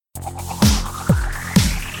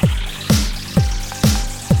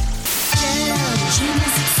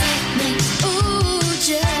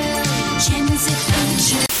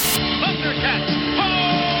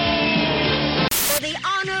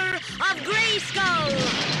Skull.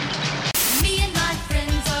 Me and my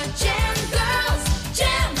friends are Jam Girls.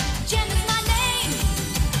 Jam, Jam is my name.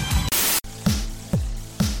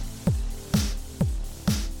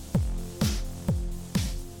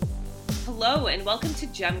 Hello and welcome to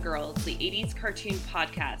Gem Girls, the 80s cartoon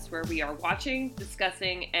podcast where we are watching,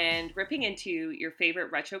 discussing, and ripping into your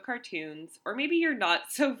favorite retro cartoons, or maybe your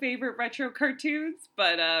not so favorite retro cartoons,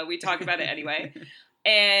 but we talk about it anyway.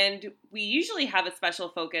 And we usually have a special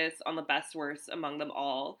focus on the best worst among them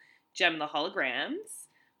all, Gem the Holograms.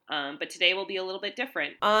 But today will be a little bit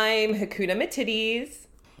different. I'm Hakuna Matitties.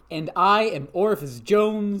 And I am Orifice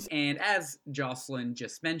Jones. And as Jocelyn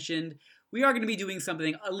just mentioned, we are going to be doing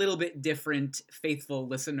something a little bit different, faithful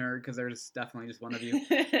listener, because there's definitely just one of you.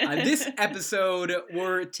 This episode,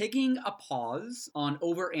 we're taking a pause on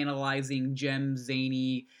overanalyzing Gem's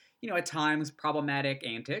zany, at times problematic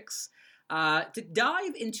antics, to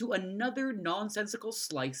dive into another nonsensical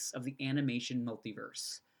slice of the animation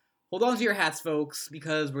multiverse. Hold on to your hats, folks,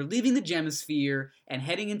 because we're leaving the Gemisphere and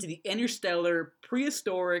heading into the interstellar,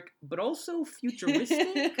 prehistoric, but also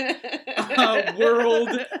futuristic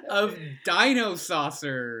world of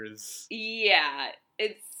Dino-Saucers. Yeah,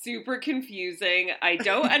 it's super confusing. I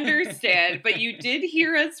don't understand, but you did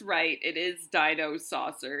hear us right. It is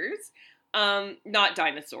Dino-Saucers, not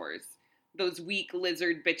dinosaurs. Those weak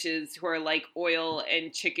lizard bitches who are like oil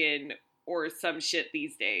and chicken or some shit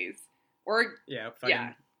these days. Or,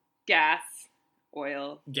 gas,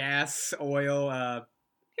 oil.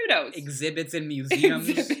 Who knows? Exhibits in museums.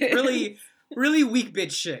 Really, really weak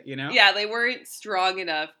bitch shit, Yeah, they weren't strong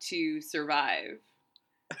enough to survive.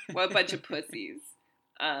 What a bunch of pussies.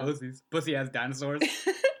 Pussies. Pussy has dinosaurs.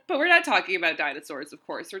 But we're not talking about dinosaurs, of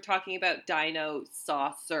course. We're talking about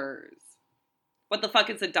Dino-Saucers. What the fuck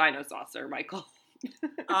is a Dino-Saucer, Michael?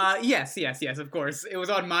 Yes, of course. It was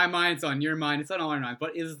on my mind, it's on your mind, it's on all our minds.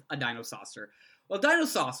 What is a Dino-Saucer? Well,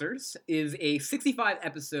 Dino-Saucers is a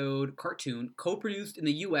 65-episode cartoon co-produced in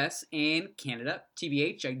the US and Canada.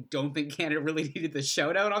 TBH, I don't think Canada really needed the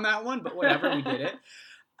shout-out on that one, but whatever, we did it.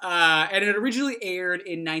 And it originally aired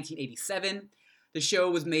in 1987. The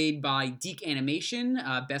show was made by Deke Animation,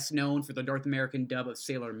 best known for the North American dub of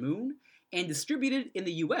Sailor Moon, and distributed in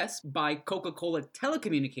the US by Coca-Cola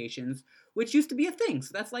Telecommunications, which used to be a thing,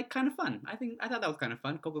 so that's kind of fun. I thought that was kind of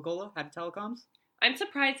fun. Coca-Cola had telecoms. I'm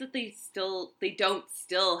surprised that they don't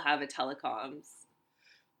still have a telecoms.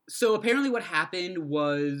 So apparently what happened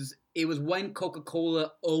was, it was when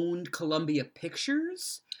Coca-Cola owned Columbia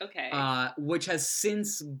Pictures. Okay. Which has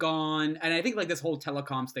since gone, and I think this whole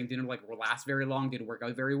telecoms thing didn't last very long, didn't work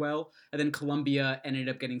out very well. And then Columbia ended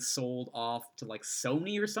up getting sold off to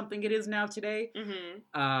Sony or something it is now today.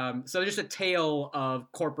 Mm-hmm. So just a tale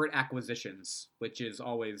of corporate acquisitions, which is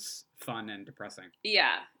always fun and depressing.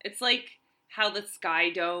 Yeah, it's like how the Sky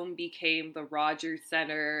Dome became the Rogers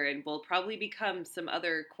Center and will probably become some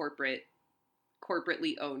other corporately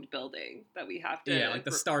owned building that we have to... Yeah,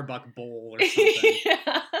 the Starbucks Bowl or something.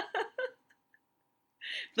 Yeah.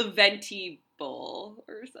 The Venti Bowl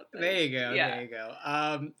or something. There you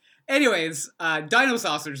go. Anyways,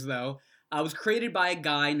 Dino-Saucers, though, was created by a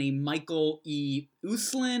guy named Michael E.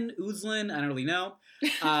 Uslan, I don't really know.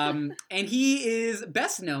 And he is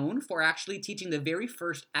best known for actually teaching the very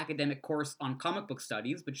first academic course on comic book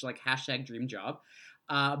studies, which is #dreamjob.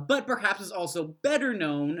 But perhaps is also better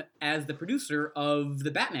known as the producer of the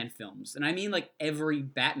Batman films. And I mean every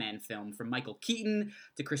Batman film, from Michael Keaton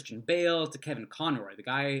to Christian Bale to Kevin Conroy. The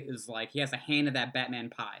guy is he has a hand in that Batman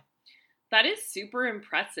pie. That is super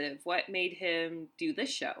impressive. What made him do this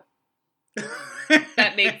show?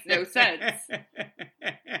 That makes no sense.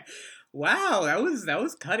 Wow, that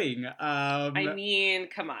was cutting. I mean,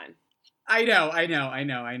 come on. I know.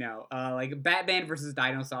 Batman versus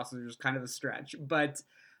Dino-Saucers is kind of a stretch, but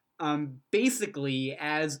basically,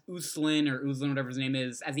 as Uslan, whatever his name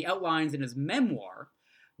is, as he outlines in his memoir,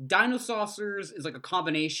 Dino-Saucers is a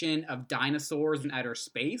combination of dinosaurs in outer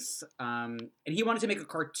space, and he wanted to make a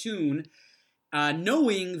cartoon,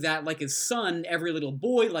 knowing that, his son, every little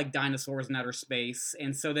boy liked dinosaurs in outer space,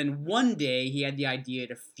 and so then one day he had the idea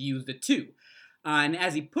to fuse the two. And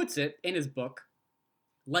as he puts it in his book,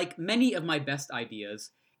 like many of my best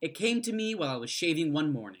ideas, it came to me while I was shaving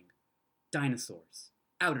one morning. Dinosaurs.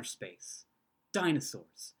 Outer space.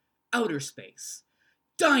 Dinosaurs. Outer space.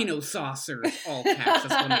 Dino-Saucers! All caps,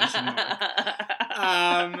 exclamation mark.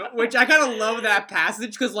 Which I kind of love that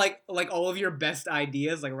passage, because all of your best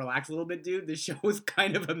ideas, relax a little bit, dude, this show is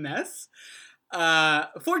kind of a mess.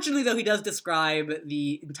 Fortunately, though, he does describe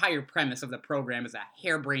the entire premise of the program as a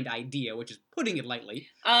harebrained idea, which is putting it lightly.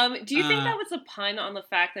 Do you think that was a pun on the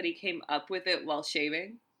fact that he came up with it while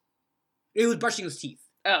shaving? It was brushing his teeth.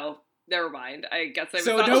 Oh, never mind. I guess I was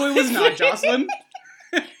So not no, it was not, listening. Jocelyn.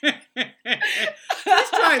 Nice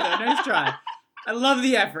try, though. Nice try. I love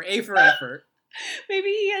the effort. A for effort. Maybe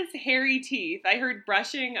he has hairy teeth. I heard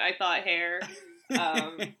brushing. I thought hair.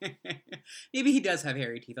 Maybe he does have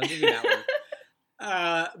hairy teeth. I'll give you that one.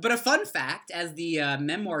 But a fun fact, as the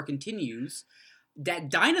memoir continues, that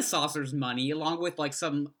Dinosaur's money, along with like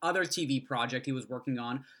some other TV project he was working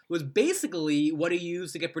on, was basically what he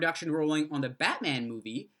used to get production rolling on the Batman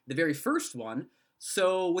movie, the very first one.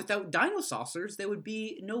 So without Dinosaurs, there would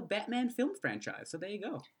be no Batman film franchise. So there you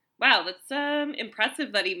go. Wow, that's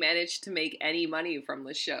impressive that he managed to make any money from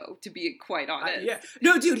the show, to be quite honest. Yeah.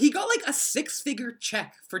 No, dude, he got like a 6-figure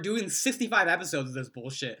check for doing 65 episodes of this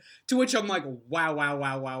bullshit. To which I'm like,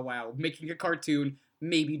 wow. Making a cartoon,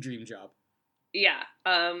 maybe dream job. Yeah,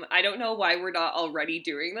 I don't know why we're not already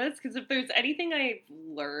doing this, because if there's anything I've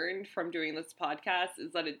learned from doing this podcast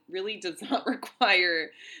is that it really does not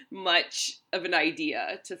require much of an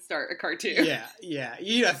idea to start a cartoon. Yeah.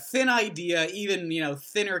 You need a thin idea, even,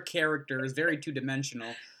 thinner characters, very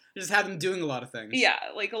two-dimensional. Just have them doing a lot of things. Yeah,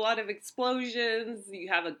 like a lot of explosions, you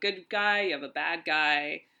have a good guy, you have a bad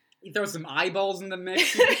guy. You throw some eyeballs in the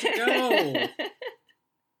mix, you get to go.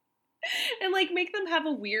 And, like, make them have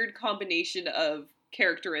a weird combination of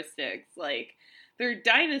characteristics. Like, they're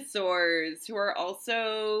dinosaurs who are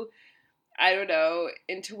also, I don't know,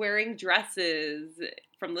 into wearing dresses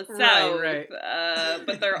from the South. Right.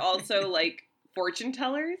 But they're also, like, fortune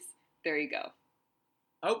tellers. There you go.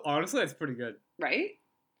 Oh, honestly, that's pretty good. Right?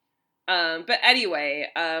 But anyway,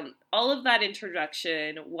 all of that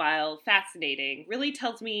introduction, while fascinating, really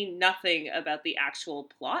tells me nothing about the actual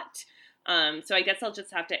plot. So I guess I'll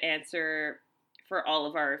just have to answer for all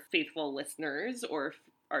of our faithful listeners, or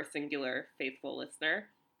our singular faithful listener.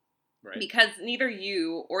 Right. Because neither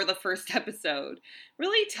you or the first episode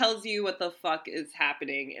really tells you what the fuck is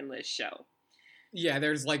happening in this show. Yeah,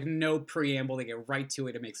 there's like no preamble. They get right to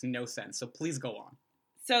it. It makes no sense. So please go on.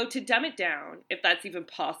 So to dumb it down, if that's even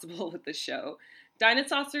possible with the show,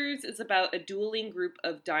 Dinosaurs is about a dueling group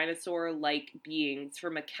of dinosaur-like beings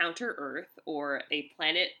from a counter-Earth, or a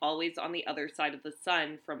planet always on the other side of the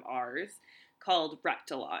sun from ours, called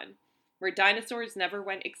Reptilon, where dinosaurs never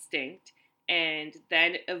went extinct and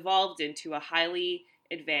then evolved into a highly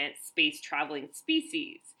advanced space-traveling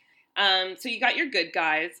species. So you got your good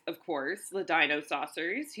guys, of course, the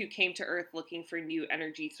Dinosaurs, who came to Earth looking for new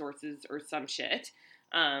energy sources or some shit.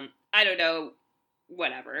 I don't know,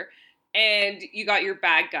 whatever. And you got your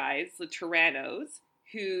bad guys, the Tyrannos,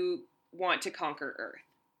 who want to conquer Earth.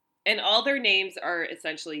 And all their names are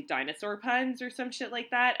essentially dinosaur puns or some shit like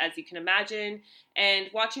that, as you can imagine. And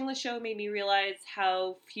watching the show made me realize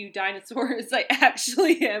how few dinosaurs I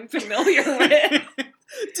actually am familiar with.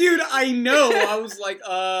 Dude, I know. I was like,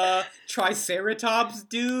 Triceratops,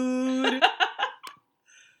 dude.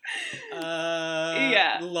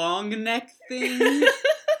 Yeah. Long neck thing.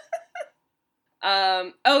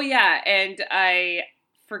 Oh yeah, and I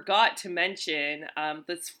forgot to mention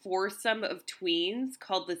this foursome of tweens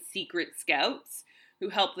called the Secret Scouts, who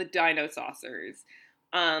help the Dinosaurs.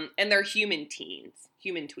 And they're human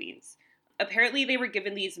tweens. Apparently they were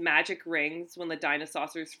given these magic rings when the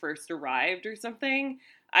Dinosaurs first arrived or something.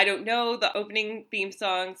 I don't know, the opening theme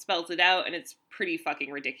song spells it out, and it's pretty fucking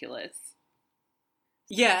ridiculous.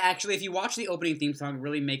 Yeah, actually, if you watch the opening theme song, it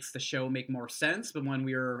really makes the show make more sense. But when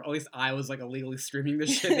at least I was like illegally streaming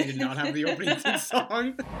this shit, they did not have the opening theme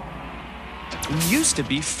song. We used to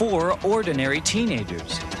be 4 ordinary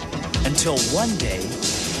teenagers. Until one day,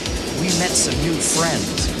 we met some new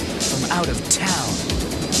friends from out of town.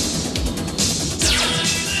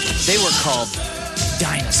 They were called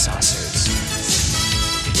Dinosaurs.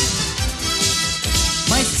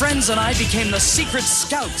 My friends and I became the Secret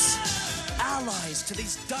Scouts. Allies to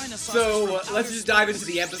these dinosaurs. So let's just dive into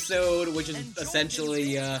the episode, which is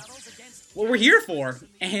essentially what we're here for.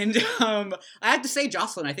 And I have to say,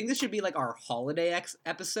 Jocelyn, I think this should be like our holiday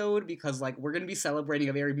episode, because like we're gonna be celebrating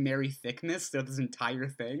a very merry thickness throughout this entire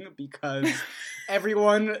thing, because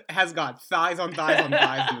everyone has got thighs on thighs on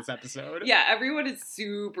thighs in this episode. Yeah, everyone is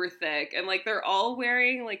super thick, and like they're all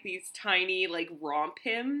wearing like these tiny like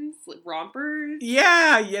rompers.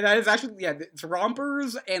 Yeah, that is actually, it's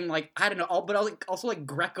rompers and like, I don't know, but also like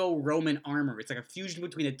Greco-Roman armor. It's like a fusion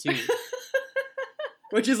between the two.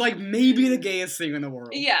 Which is like maybe the gayest thing in the world.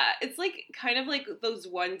 Yeah, it's like kind of like those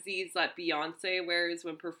onesies that Beyonce wears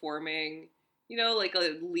when performing, like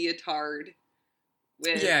a leotard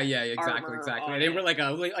with exactly. on They it. were like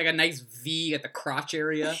a nice V at the crotch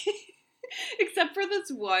area. Except for this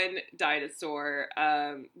one dinosaur,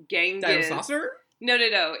 Genghis. Dinosaur? No.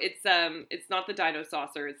 It's not the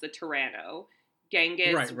Dinosaur. It's the Tyranno.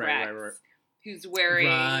 Genghis Right. Rex, who's wearing,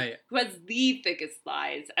 Right. who has the thickest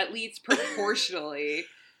thighs, at least proportionally.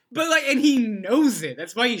 But like, and he knows it.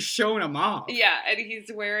 That's why he's showing him off. Yeah, and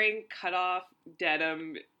he's wearing cut-off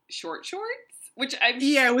denim short shorts, which I'm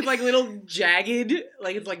Yeah, with like little jagged,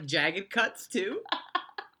 like it's like jagged cuts too.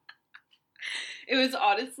 It was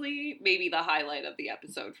honestly maybe the highlight of the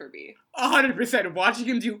episode for me. 100%. Watching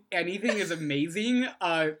him do anything is amazing.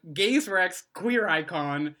 Gays Rex, queer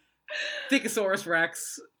icon, Thickosaurus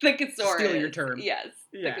Rex. Thickosaurus. Steal your term. Yes,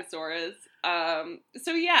 Yeah. Thickosaurus.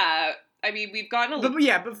 So yeah, I mean, we've gotten a little... But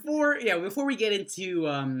yeah, before we get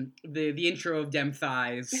into the intro of Dem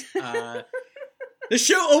Thighs, the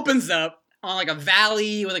show opens up on like a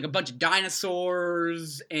valley with like a bunch of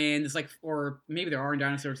dinosaurs, and it's like, or maybe there aren't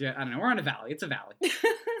dinosaurs yet. I don't know. We're on a valley. It's a valley,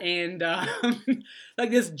 and like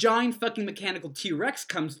this giant fucking mechanical T-Rex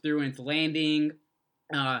comes through and it's landing.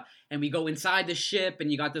 And we go inside the ship,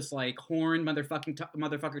 and you got this like horned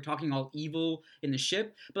motherfucker talking all evil in the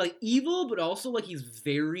ship, but like evil, but also like he's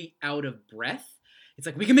very out of breath. It's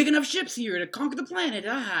like, we can make enough ships here to conquer the planet.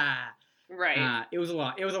 Right. It was a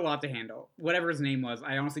lot. It was a lot to handle. Whatever his name was,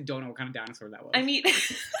 I honestly don't know what kind of dinosaur that was. I mean,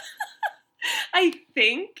 I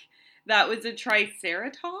think that was a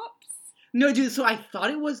Triceratops. No, dude, so I thought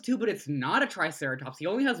it was too, but it's not a Triceratops. He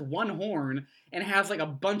only has one horn and has like a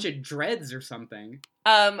bunch of dreads or something.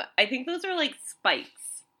 I think those are like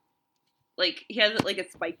spikes. Like, he has like a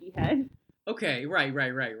spiky head. Okay, right.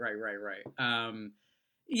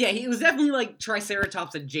 Yeah, he was definitely like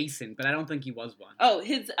Triceratops adjacent, but I don't think he was one. Oh,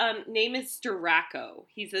 his name is Styraco.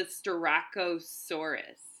 He's a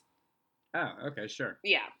Styracosaurus. Oh, okay, sure.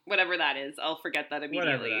 Yeah, whatever that is. I'll forget that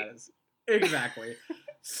immediately. Whatever that is. Exactly.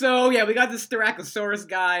 So, yeah, we got this Styracosaurus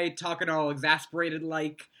guy talking all exasperated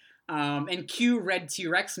like, and cue Red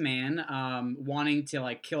T-Rex man wanting to,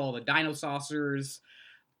 like, kill all the dinosaurs,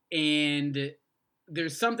 and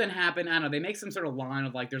there's something happen. I don't know, they make some sort of line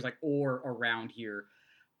of, like, there's, like, ore around here,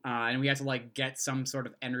 and we have to, like, get some sort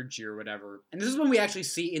of energy or whatever. And this is when we actually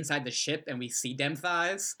see inside the ship, and we see Dem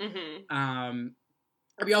Thighs. Mm-hmm.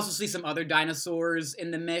 We also see some other dinosaurs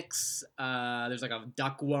in the mix. There's, like, a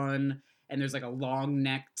duck one, and there's, like, a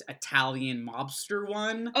long-necked Italian mobster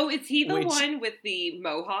one. Oh, is he the one with the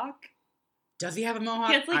mohawk? Does he have a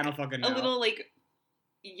mohawk? He has, like, I don't fucking know. A little, like,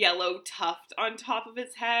 yellow tuft on top of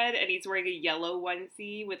his head, and he's wearing a yellow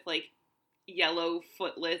onesie with, like, yellow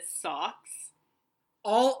footless socks.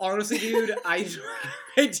 All honestly, dude, I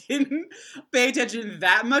didn't pay attention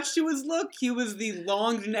that much to his look. He was the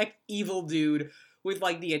long-necked evil dude with,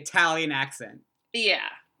 like, the Italian accent. Yeah.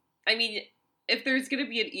 I mean, if there's gonna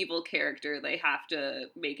be an evil character, they have to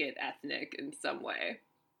make it ethnic in some way.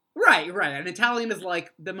 Right. An Italian is,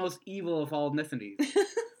 like, the most evil of all ethnicities.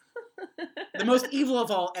 The most evil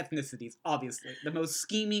of all ethnicities, obviously. The most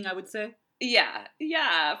scheming, I would say. Yeah,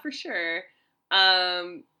 for sure.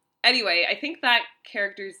 Anyway, I think that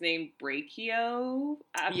character's named Brachio.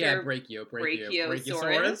 Yeah,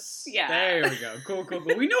 Brachiosaurus. Yeah. There we go. Cool.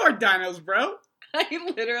 We know our dinos, bro. I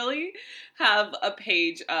literally have a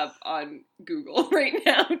page up on Google right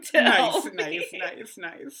now to help me.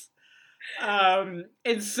 Nice.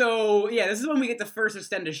 And so, yeah, this is when we get the first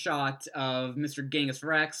extended shot of Mr. Genghis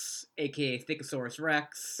Rex, aka Thickosaurus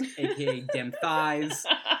Rex, aka Dem Thighs.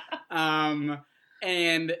 And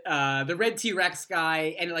the Red T-Rex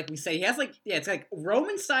guy, and like we say, he has like, yeah, it's like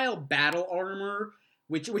Roman-style battle armor,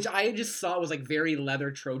 which I just saw was like very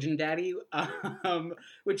leather Trojan daddy,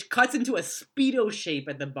 which cuts into a Speedo shape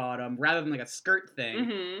at the bottom rather than like a skirt thing.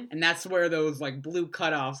 Mm-hmm. And that's where those like blue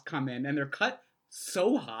cutoffs come in, and they're cut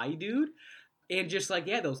so high, dude. And just like,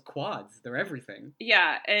 yeah, those quads, they're everything.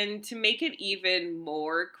 Yeah, and to make it even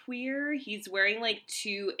more queer, he's wearing like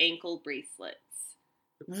 2 ankle bracelets.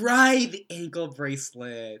 Right, the ankle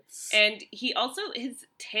bracelets. And he also, his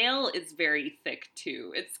tail is very thick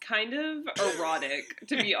too. It's kind of erotic,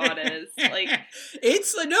 to be honest. Like,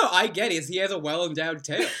 it's, no, I get it. He has a well-endowed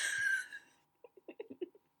tail.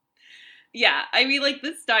 Yeah, I mean, like,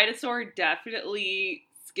 this dinosaur definitely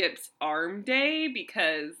skips arm day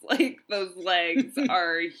because, like, those legs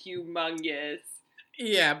are humongous.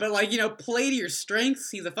 Yeah, but, like, you know, play to your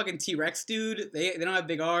strengths. He's a fucking T-Rex dude. They don't have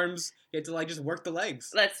big arms. You have to, like, just work the legs.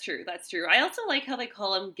 That's true. I also like how they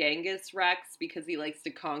call him Genghis Rex because he likes to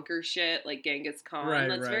conquer shit like Genghis Khan.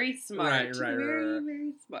 That's very smart. Right.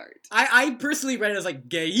 Very smart. I personally read it as, like,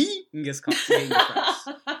 Genghis Rex.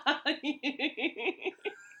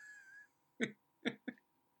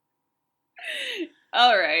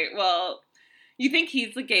 All right, well, you think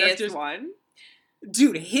he's the gayest one?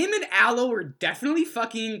 Dude, him and Aloe were definitely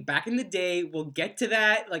fucking back in the day. We'll get to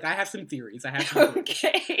that. Like, I have some theories.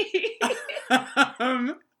 Okay.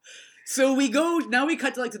 So we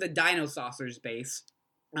cut to the Dino Saucers base.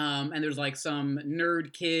 And there's like some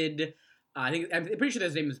nerd kid. I'm pretty sure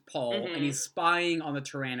his name is Paul, and he's spying on the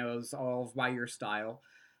Tyrannos, all by your style.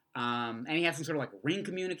 And he has some sort of like ring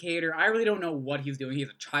communicator. I really don't know what he's doing. He's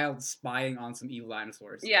a child spying on some evil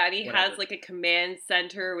dinosaurs. Yeah, and he has like a command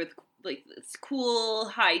center with like this cool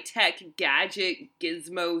high tech gadget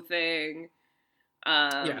gizmo thing.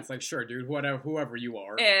 Yeah, it's like, sure, dude, whoever you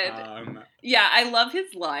are. And yeah, I love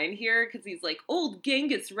his line here because he's like, "Old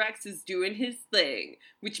Genghis Rex is doing his thing,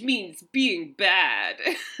 which means being bad."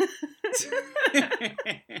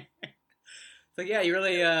 So yeah, you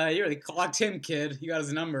really clocked him, kid. You got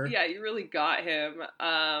his number. Yeah, you really got him.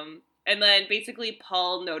 And then basically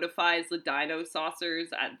Paul notifies the Dino Saucers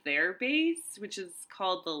at their base, which is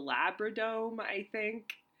called the Labradome, I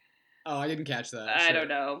think. Oh, I didn't catch that. I don't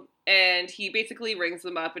know. And he basically rings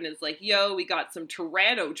them up and is like, "Yo, we got some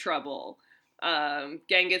Tyranno trouble.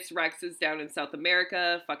 Genghis Rex is down in South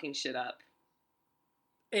America, fucking shit up."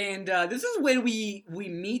 And this is when we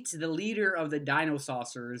meet the leader of the Dino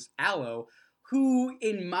Saucers, Allo, who,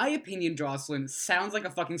 in my opinion, Jocelyn, sounds like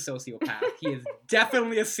a fucking sociopath. He is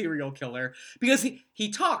definitely a serial killer. Because he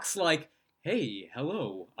talks like, "Hey,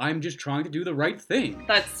 hello, I'm just trying to do the right thing.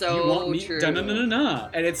 That's so you want me? true.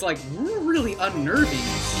 Da-na-na-na-na." And it's like, really unnerving.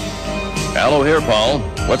 Hello here, Paul.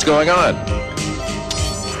 What's going on?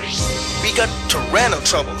 We got Tyranno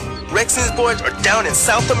trouble. Rex and his boys are down in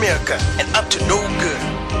South America and up to no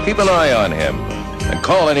good. Keep an eye on him. And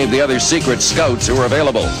call any of the other secret scouts who are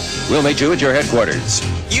available. We'll meet you at your headquarters.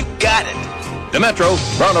 You got it. Demetro,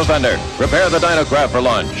 Chrono Thunder, prepare the Dinocraft for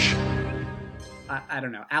launch. I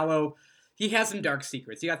don't know. Allo, he has some dark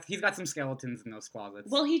secrets. He's got some skeletons in those closets.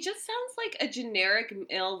 Well, he just sounds like a generic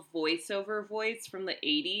male voiceover voice from the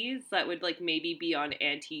 80s that would like maybe be on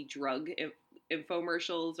anti-drug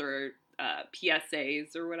infomercials or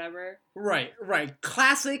PSAs or whatever. Right.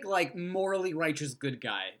 Classic, like, morally righteous good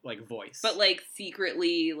guy, like, voice. But, like,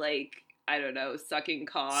 secretly, like, I don't know, sucking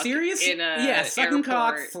cock. Serious? In a yeah, sucking airport.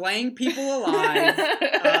 cock, flaying people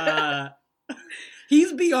alive.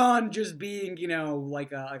 He's beyond just being,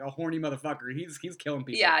 like a horny motherfucker. He's killing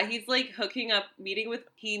people. Yeah, he's, like,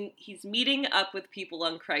 he's meeting up with people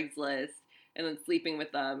on Craigslist and then sleeping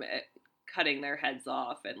with them, cutting their heads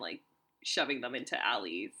off and, like, shoving them into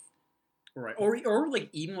alleys. Right. Or like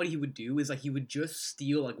even what he would do is like he would just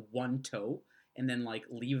steal like one toe and then like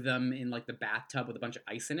leave them in like the bathtub with a bunch of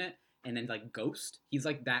ice in it and then like ghost. He's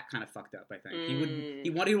like that kind of fucked up, I think. He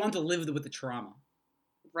wanted to live with the trauma.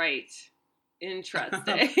 Right. Interesting.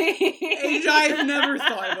 I've never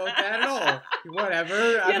thought about that at all.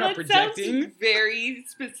 Whatever. I'm not projecting. Sounds very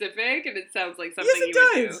specific and it sounds like something you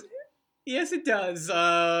would do. Yes, it does.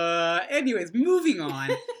 Anyways, moving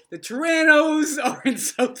on. The Tyrannos are in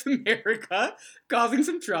South America, causing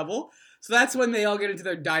some trouble. So that's when they all get into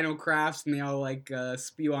their dino crafts and they all, like,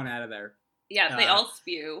 spew on out of there. Yeah, they all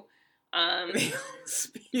spew.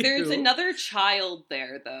 There's another child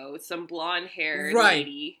there, though. Some blonde-haired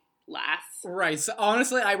lady. Lass. Right. So,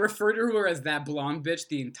 honestly, I refer to her as that blonde bitch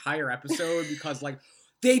the entire episode because, like,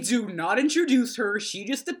 they do not introduce her. She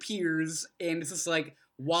just appears, and it's just like,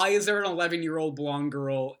 why is there an 11-year-old blonde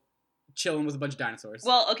girl chilling with a bunch of dinosaurs?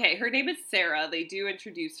 Well, okay, her name is Sarah. They do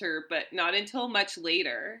introduce her, but not until much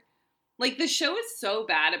later. Like, the show is so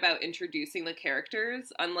bad about introducing the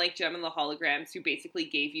characters, unlike Gem and the Holograms, who basically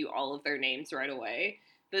gave you all of their names right away.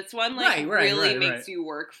 This one, like, really makes you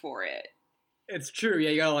work for it. It's true.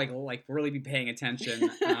 Yeah, you gotta, like really be paying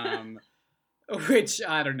attention. Which,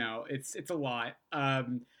 I don't know. It's a lot.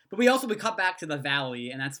 But we cut back to the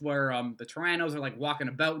valley, and that's where the Tyrannos are like walking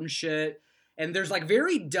about and shit. And there's like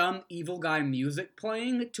very dumb evil guy music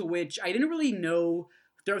playing, to which I didn't really know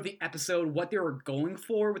throughout the episode what they were going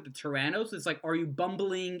for with the Tyrannos. It's like, are you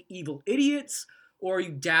bumbling evil idiots or are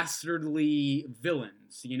you dastardly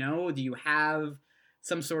villains? You know, do you have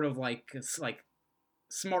some sort of like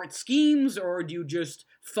smart schemes, or do you just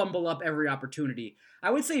fumble up every opportunity?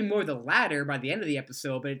 I would say more the latter by the end of the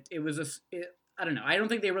episode, but it was I don't know. I don't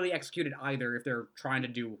think they really executed either if they're trying to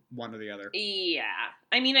do one or the other. Yeah.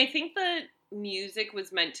 I mean, I think the music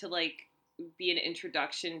was meant to, like, be an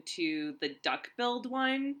introduction to the duck-billed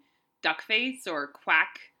one, Duckface, or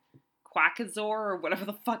Quackazor, or whatever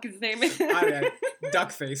the fuck his name is.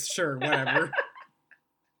 Duckface, sure, whatever.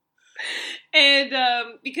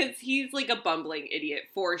 And, because he's, like, a bumbling idiot,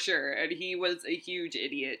 for sure, and he was a huge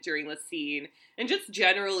idiot during the scene, and just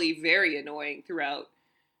generally very annoying throughout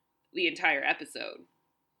the entire episode.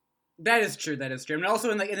 That is true. And also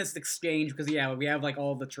in this exchange, because we have like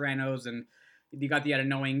all the Tyrannos and You got the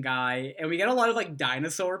annoying guy, and we get a lot of like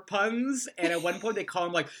dinosaur puns. And at one point, they call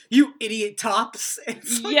him like "you idiot tops."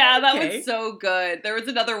 It's like, Yeah, that okay. was so good. There was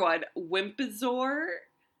another one, Wimpazor,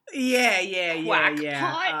 Yeah.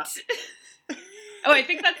 Quackpot. Oh, I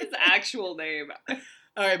think that's his actual name.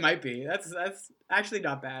 Oh, it might be. That's actually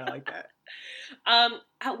not bad. I like that.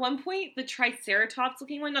 At one point, the Triceratops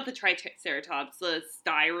looking one, not the Triceratops, the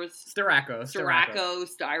Styraco.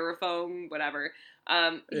 Styrofoam, whatever.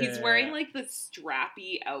 He's Yeah. wearing like this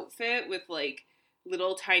strappy outfit with like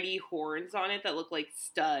little tiny horns on it that look like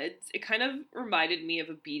studs. It kind of reminded me of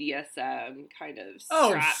a BDSM kind of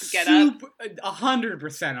strap get up.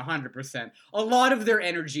 100%. A lot of their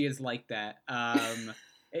energy is like that.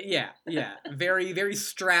 Yeah. Very, very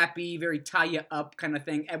strappy, very tie you up kind of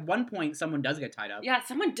thing. At one point, someone does get tied up. Yeah,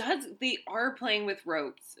 someone does. They are playing with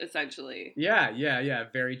ropes, essentially. Yeah.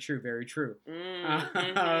 Very true.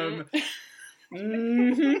 Mm-hmm.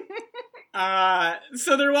 Mhm.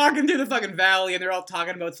 So they're walking through the fucking valley, and they're all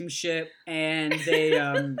talking about some shit, and they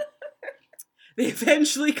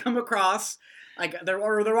eventually come across they're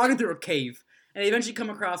walking through a cave, and they eventually come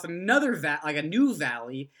across another a new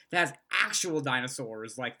valley that has actual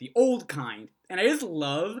dinosaurs, like the old kind. And I just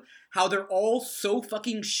love how they're all so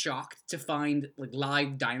fucking shocked to find like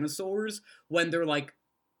live dinosaurs when they're like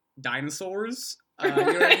dinosaurs. You know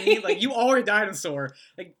what I mean? Like, you are a dinosaur.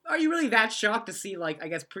 Like, are you really that shocked to see, like, I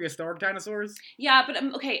guess, prehistoric dinosaurs? Yeah, but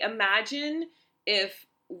okay, imagine if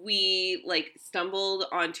we like stumbled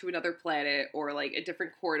onto another planet or like a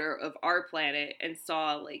different quarter of our planet and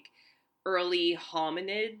saw like early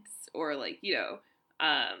hominids or like, you know,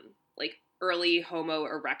 like early Homo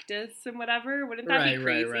erectus and whatever. Wouldn't that be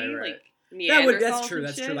crazy? Right. Like Neanderthals That's true. and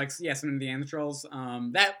That's shit? true. Like, yeah, some Neanderthals.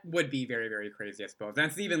 That would be very, very crazy, I suppose.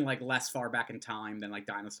 That's even like less far back in time than like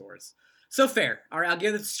dinosaurs. So fair. All right, I'll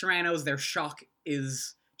give the Tyrannos their shock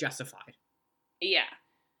is justified. Yeah.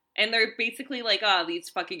 And they're basically like, these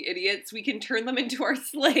fucking idiots, we can turn them into our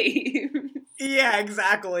slaves. Yeah,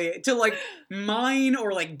 exactly. To like mine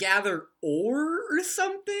or like gather ore or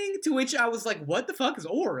something. To which I was like, what the fuck is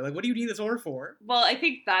ore? Like, what do you need this ore for? Well, I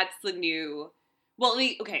think that's the new... Well,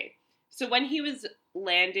 okay. So when he was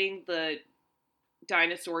landing the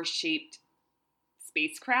dinosaur-shaped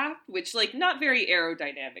spacecraft, which, like, not very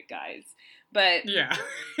aerodynamic, guys, but... Yeah.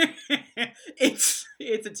 It's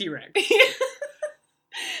a T-Rex.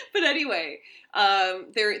 But anyway,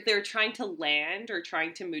 they're trying to land or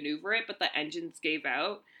trying to maneuver it, but the engines gave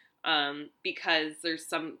out because there's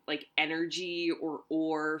some like energy or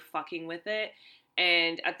ore fucking with it.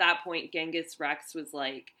 And at that point, Genghis Rex was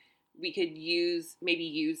like, we could maybe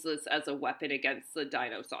use this as a weapon against the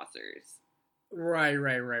dino saucers. Right.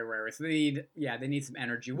 So they need some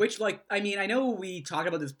energy. Which, like, I mean, I know we talked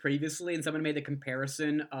about this previously, and someone made the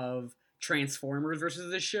comparison of Transformers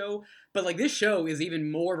versus this show, but like this show is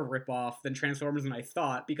even more of a ripoff than Transformers than I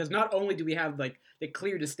thought, because not only do we have like the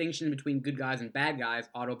clear distinction between good guys and bad guys,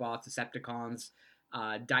 Autobots, Decepticons,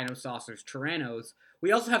 Dino Saucers, Tyrannos,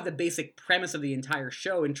 we also have the basic premise of the entire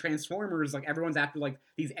show. In Transformers, like everyone's after like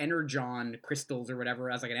these Energon crystals or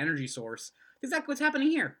whatever as like an energy source. Exactly what's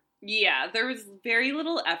happening here. Yeah, there was very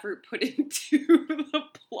little effort put into the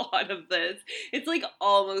plot of this. It's like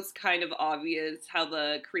almost kind of obvious how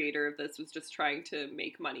the creator of this was just trying to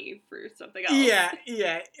make money for something else.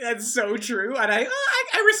 Yeah, that's so true, and I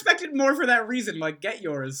respect it more for that reason. Like, get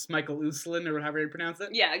yours, Michael Uslan, or however you pronounce it.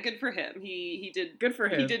 Yeah, good for him. He did. Good for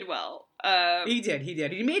him. He did well. He did.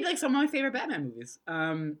 He made like some of my favorite Batman movies.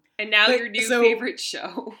 And now but- your new so- favorite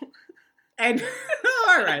show. And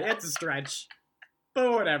all right, that's a stretch. But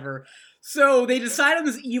whatever. So they decide on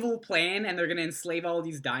this evil plan, and they're gonna enslave all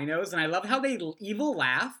these dinos. And I love how they evil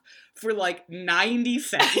laugh for like 90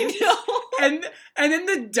 seconds, and then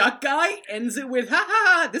the duck guy ends it with "ha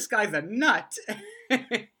ha ha, this guy's a nut."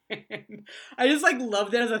 I just like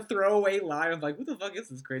loved it as a throwaway line. I'm like, who the fuck is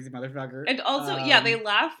this crazy motherfucker? And also, they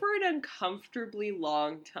laugh for an uncomfortably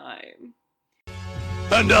long time.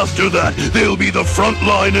 And after that, they'll be the front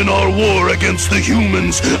line in our war against the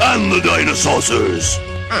humans and the dinosaurs.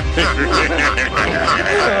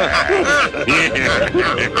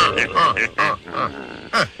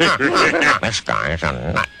 This guy's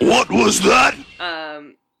a nut. What was that?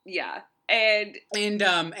 Yeah. And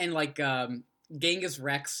Genghis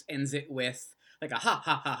Rex ends it with like a ha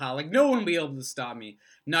ha ha ha, like no one will be able to stop me,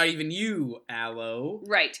 not even you, Aloe.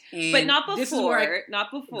 right. And But not this is before. where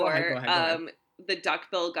Not before. Go ahead. The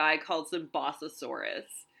duckbill guy calls him Bossosaurus.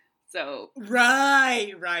 So,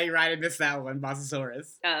 Right. I missed that one,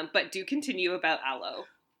 Bossosaurus. but do continue about Aloe.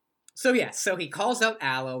 So he calls out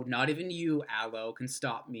Aloe, not even you, Aloe, can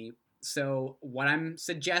stop me. So what I'm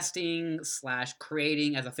suggesting /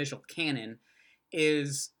 creating as official canon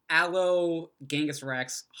is Aloe, Genghis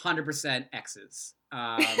Rex, 100% X's.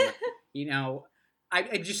 You know,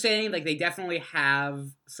 I'm just saying, like, they definitely have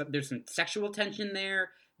there's some sexual tension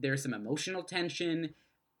there. There's some emotional tension.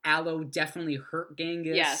 Aloe definitely hurt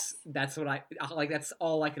Genghis. Yes. That's what I like. That's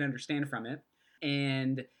all I can understand from it.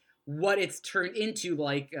 And what it's turned into,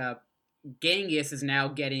 like, Genghis is now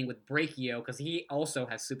getting with Brachio because he also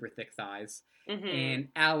has super thick thighs. Mm-hmm. And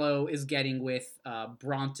Aloe is getting with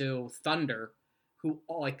Bronto Thunder, who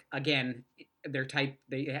all, like, again, they're type.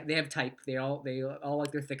 They have type. They all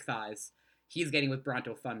like their thick thighs. He's getting with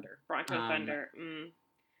Bronto Thunder. Bronto Thunder.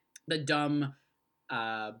 The dumb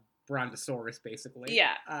Brontosaurus, basically.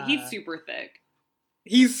 Yeah, he's super thick.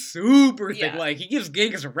 He's super thick. Yeah. Like, he gives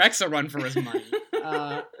Genghis Rex a run for his money.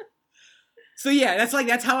 So yeah, that's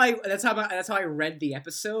how I read the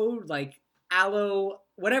episode. Like, Aloe,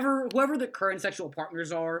 whoever the current sexual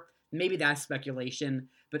partners are, maybe that's speculation.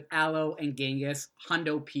 But Aloe and Genghis,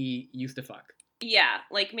 Hundo P used to fuck. Yeah,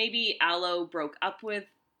 like maybe Aloe broke up with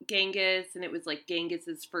Genghis, and it was like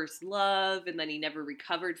Genghis's first love, and then he never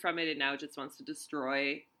recovered from it, and now just wants to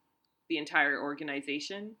destroy the entire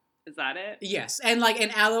organization. Is that it? Yes, and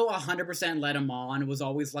Aloe 100% led him on. Was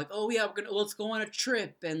always like, oh yeah, let's go on a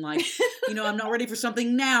trip, and like, you know, I'm not ready for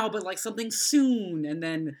something now, but like something soon. And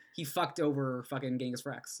then he fucked over fucking Genghis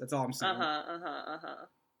Rex. That's all I'm saying.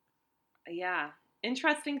 Yeah,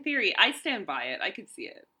 interesting theory. I stand by it. I could see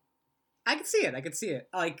it. I could see it.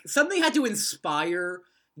 Like, something had to inspire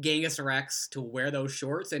Genghis Rex to wear those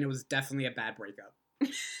shorts, and it was definitely a bad breakup.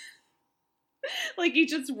 Like, he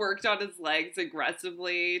just worked on his legs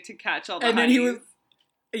aggressively to catch all the And then he honeys. was,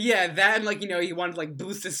 yeah, that, and, like, you know, he wanted to, like,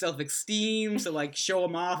 boost his self-esteem, so, like, show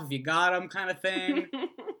him off if you got him kind of thing.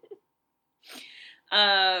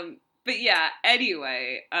 But yeah,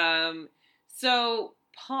 anyway, so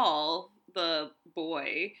Paul, the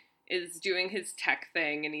boy, is doing his tech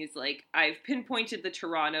thing, and he's like, I've pinpointed the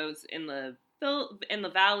Tyrannos in the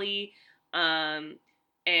valley, and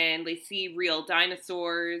they see real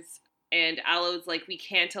dinosaurs, and Aloe's like, we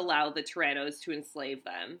can't allow the Tyrannos to enslave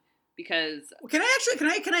them, because... Can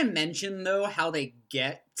I mention, though, how they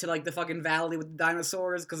get to, like, the fucking valley with the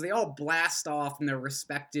dinosaurs? Because they all blast off in their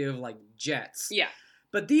respective, like, jets. Yeah.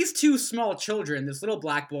 But these two small children, this little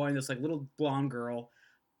black boy and this, like, little blonde girl,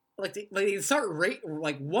 they start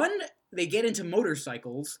they get into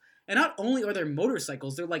motorcycles, and not only are there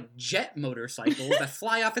motorcycles, they're like jet motorcycles that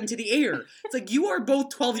fly off into the air. It's like, you are both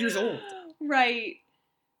 12 years old. Right.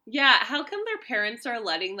 Yeah, how come their parents are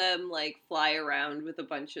letting them, like, fly around with a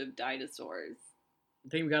bunch of dinosaurs? I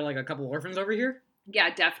think we got, like, a couple orphans over here.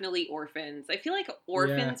 Yeah, definitely orphans. I feel like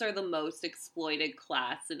orphans are the most exploited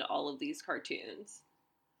class in all of these cartoons.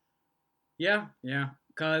 Yeah.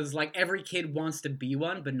 Because, like, every kid wants to be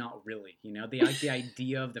one, but not really, you know? They like the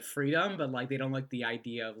idea of the freedom, but, like, they don't like the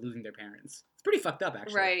idea of losing their parents. It's pretty fucked up,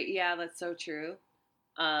 actually. Right, yeah, that's so true.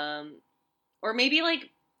 Or maybe, like,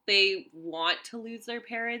 they want to lose their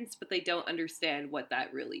parents, but they don't understand what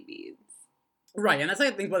that really means. Right, and that's,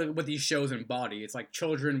 like, I think, what these shows embody. It's, like,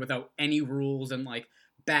 children without any rules and, like,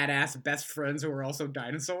 badass best friends who are also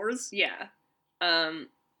dinosaurs. Yeah.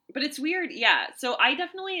 But it's weird, yeah. So I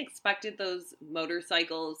definitely expected those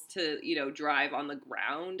motorcycles to, you know, drive on the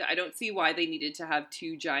ground. I don't see why they needed to have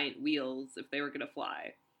two giant wheels if they were going to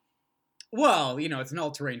fly. Well, you know, it's an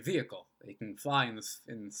all-terrain vehicle. They can fly in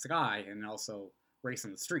the sky and also race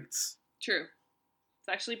on the streets. True. It's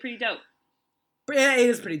actually pretty dope. But yeah, it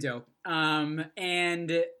is pretty dope.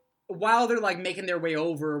 And while they're, like, making their way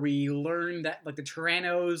over, we learn that, like, the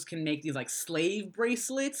Tyrannos can make these, like,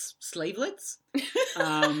 slavelets,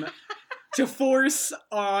 to force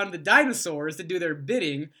on the dinosaurs to do their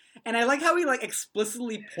bidding. And I like how he, like,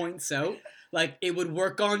 explicitly points out, like, it would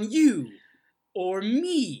work on you, or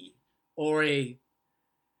me, or a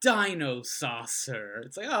dino-saucer.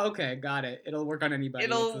 It's like, oh, okay, got it. It'll work on anybody.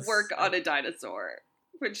 It'll work on a dinosaur,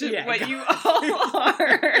 which is what you all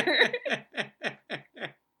are.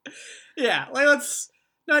 Yeah, like, let's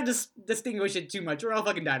not just distinguish it too much. We're all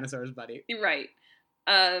fucking dinosaurs, buddy. You're right.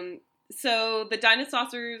 So the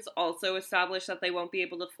dinosaurs also establish that they won't be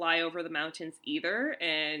able to fly over the mountains either,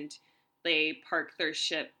 and they park their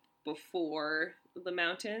ship before the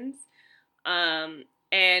mountains.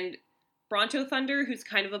 And Bronto Thunder, who's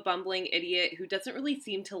kind of a bumbling idiot who doesn't really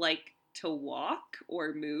seem to like to walk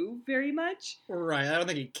or move very much. Right, I don't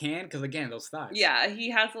think he can, because, again, those thighs. Yeah,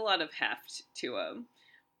 he has a lot of heft to him.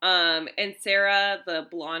 And Sarah, the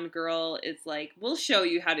blonde girl, is like, we'll show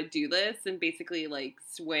you how to do this, and basically, like,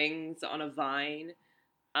 swings on a vine.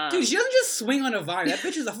 Dude, she doesn't just swing on a vine. That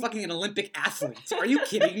bitch is a fucking Olympic athlete. Are you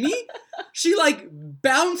kidding me? She, like,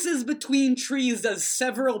 bounces between trees, does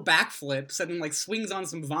several backflips, and then, like, swings on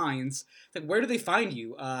some vines. It's like, where do they find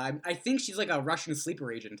you? I think she's, like, a Russian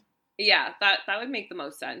sleeper agent. Yeah, that would make the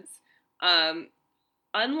most sense.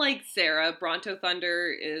 Unlike Sarah, Bronto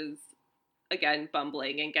Thunder is, again,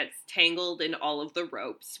 bumbling and gets tangled in all of the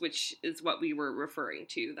ropes, which is what we were referring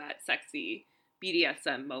to, that sexy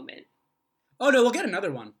BDSM moment. Oh, no, we'll get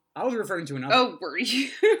another one. I was referring to another. Oh, were you?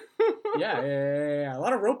 Yeah. A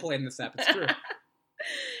lot of roleplay in this ep, it's true.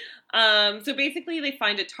 So basically they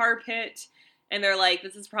find a tar pit, and they're like,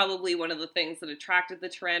 this is probably one of the things that attracted the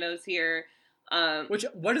Tyrannos here. How does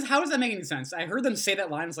that make any sense? I heard them say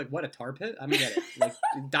that line, it's like, what, a tar pit? I don't get it. Like,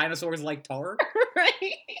 dinosaurs like tar?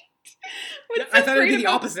 Right? I thought it would be the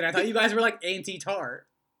opposite. I thought you guys were, like, anti-tar.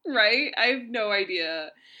 Right? I have no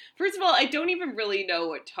idea. First of all, I don't even really know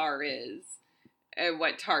what tar is and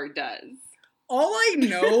what tar does. All I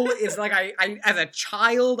know is, like, I as a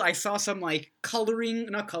child, I saw some, like,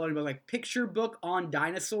 not coloring, but, like, picture book on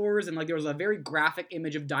dinosaurs, and, like, there was a very graphic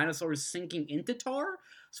image of dinosaurs sinking into tar,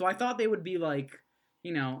 so I thought they would be, like,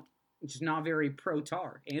 you know, just not very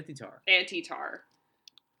pro-tar, anti-tar. Anti-tar.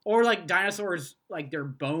 Or, like, dinosaurs, like, their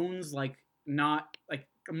bones, like, not, like,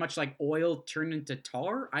 much like oil turned into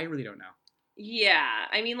tar? I really don't know. Yeah,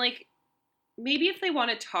 I mean, like, maybe if they want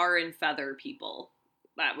to tar and feather people,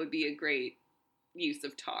 that would be a great use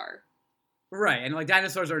of tar. Right, and, like,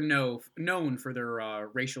 dinosaurs are known for their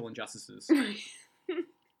racial injustices.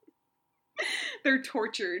 Their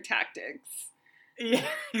torture tactics. Yeah,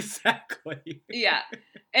 exactly. Yeah.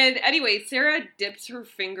 And anyway, Sarah dips her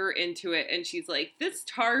finger into it, and she's like, this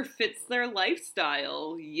tar fits their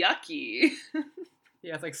lifestyle. Yucky.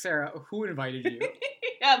 Yeah, it's like, Sarah, who invited you?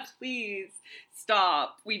 Yeah, please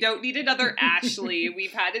stop. We don't need another Ashley.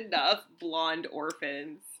 We've had enough blonde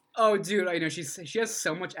orphans. Oh, dude, I know. She has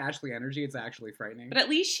so much Ashley energy, it's actually frightening. But at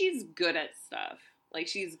least she's good at stuff. Like,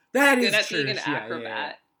 she's that good is at true. being an Yeah, acrobat.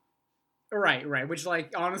 yeah. Right. Which,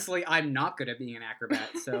 like, honestly, I'm not good at being an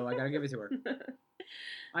acrobat, so I gotta give it to her.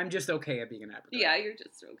 I'm just okay at being an acrobat. Yeah, you're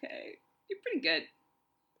just okay. You're pretty good.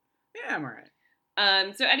 Yeah, I'm alright.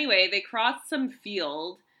 So anyway, they cross some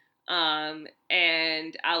field, and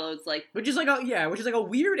Aloe's like, Which is like a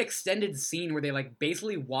weird extended scene where they, like,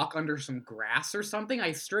 basically walk under some grass or something.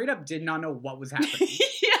 I straight up did not know what was happening.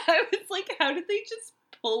 yeah, I was like, how did they just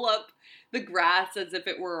pull up the grass as if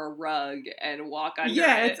it were a rug and walk under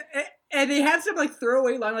it? And they had some, like,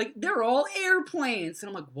 throwaway line, like, they're all airplanes. And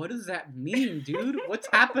I'm like, what does that mean, dude? What's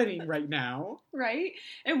happening right now? Right?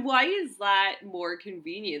 And why is that more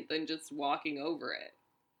convenient than just walking over it?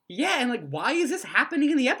 Yeah, and, like, why is this happening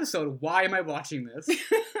in the episode? Why am I watching this?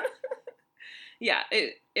 Yeah,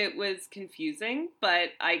 it was confusing, but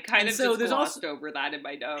I kind of just glossed over that in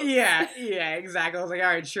my notes. Yeah, exactly. I was like, all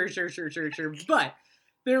right, sure. But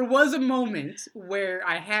there was a moment where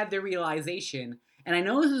I had the realization, and I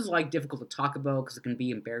know this is, like, difficult to talk about because it can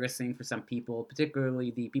be embarrassing for some people,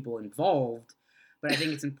 particularly the people involved, but I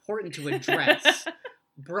think it's important to address.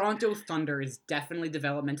 Bronto Thunder is definitely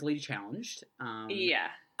developmentally challenged. Yeah.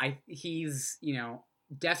 He's,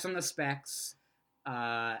 deaf on the specs,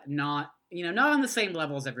 not on the same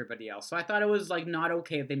level as everybody else. So I thought it was, like, not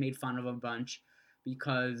okay if they made fun of him a bunch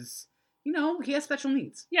because, he has special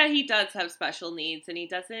needs. Yeah, he does have special needs, and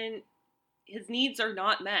his needs are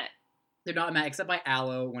not met. They're not met except by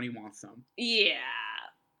Aloe when he wants them. Yeah.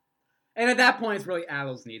 And at that point, it's really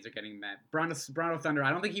Aloe's needs are getting met. Bronto Thunder,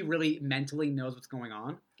 I don't think he really mentally knows what's going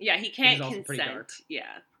on. Yeah, he can't also pretty consent. dark. Yeah.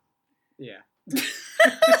 Yeah.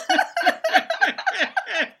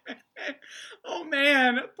 Oh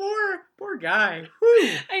man, poor guy.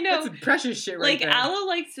 Whew. I know. That's precious shit right there. Aloe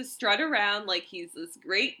likes to strut around like he's this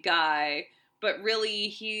great guy, but really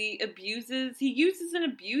he uses and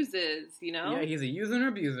abuses, Yeah, he's a user and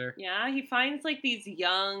abuser. Yeah, he finds, like, these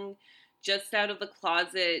young, just out of the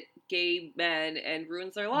closet gay men and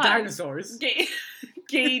ruins their lives. Dinosaurs.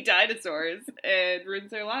 Gay dinosaurs and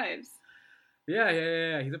ruins their lives.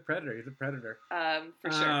 Yeah. He's a predator.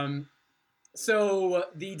 For sure. So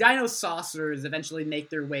the Dino Saucers eventually make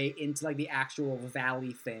their way into, like, the actual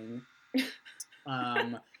valley thing,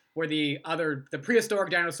 where the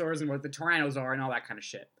prehistoric dinosaurs and where the Tyrannos are and all that kind of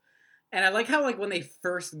shit. And I like how, like, when they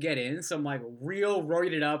first get in, some, like, real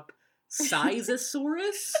roided up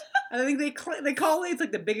Sizosaurus. I think they call it. It's,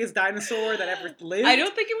 like, the biggest dinosaur that ever lived. I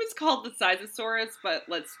don't think it was called the Sizosaurus, but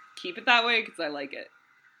let's keep it that way because I like it.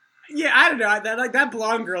 Yeah, I don't know. That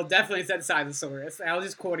blonde girl definitely said Sizosaurus. I was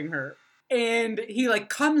just quoting her. And he, like,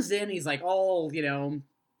 comes in, he's, like, all,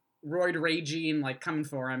 roid raging, like, coming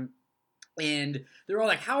for him. And they're all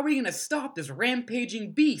like, how are we going to stop this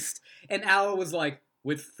rampaging beast? And Aloe was like,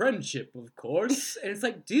 with friendship, of course. And it's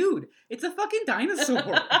like, dude, it's a fucking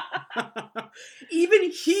dinosaur.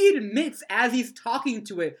 Even he admits as he's talking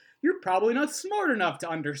to it, you're probably not smart enough to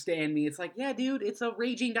understand me. It's like, yeah, dude, it's a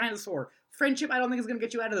raging dinosaur. Friendship, I don't think is going to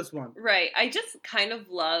get you out of this one. Right. I just kind of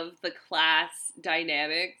love the class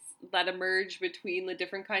dynamics that emerge between the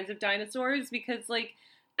different kinds of dinosaurs because, like,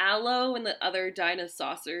 Allo and the other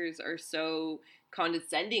dinosaurs are so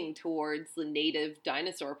condescending towards the native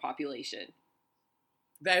dinosaur population.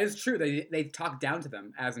 That is true. They talk down to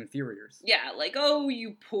them as inferiors. Yeah, like, oh,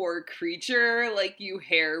 you poor creature, like, you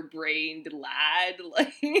harebrained lad,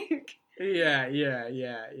 like... Yeah. Yeah.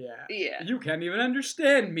 You can't even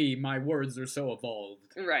understand me. My words are so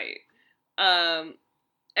evolved. Right.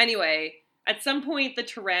 Anyway, at some point, the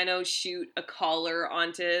Tyrannos shoot a collar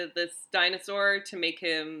onto this dinosaur to make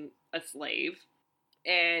him a slave.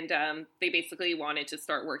 And they basically wanted to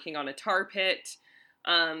start working on a tar pit.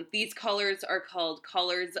 These collars are called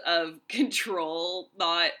collars of control,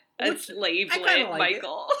 not a slavelet, like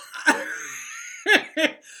Michael.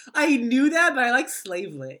 I knew that, but I like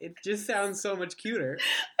slavelet. It just sounds so much cuter.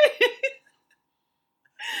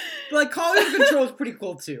 But, like, collars of control is pretty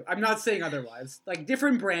cool, too. I'm not saying otherwise. Like,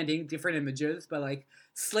 different branding, different images, but, like,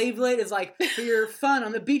 slavelet is, like, for your fun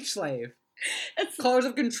on the beach slave. Collars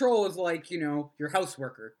of control is, like, you know, your house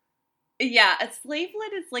worker. Yeah, a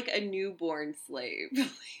slavelet is like a newborn slave.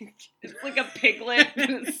 It's like a piglet, but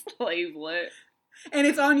a slavelet. And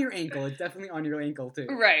it's on your ankle. It's definitely on your ankle, too.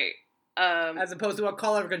 Right. As opposed to a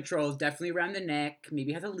collar of control is definitely around the neck.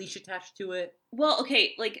 Maybe has a leash attached to it. Well,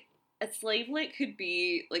 okay, like, a slavelet could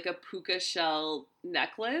be like a puka shell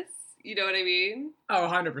necklace. You know what I mean? Oh,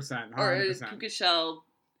 100%. 100%. Or a puka shell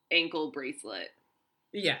ankle bracelet.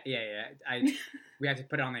 Yeah. We have to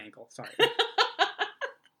put it on the ankle. Sorry.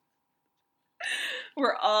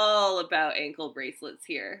 We're all about ankle bracelets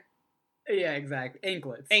here. Yeah, exactly.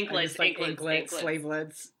 Anklets. Anklets, anklets,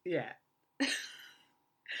 slavelets. Yeah.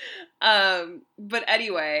 But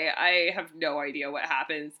anyway, I have no idea what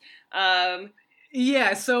happens.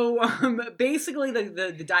 Yeah, so basically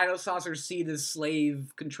the dinosaurs see this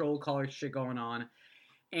slave control collar shit going on,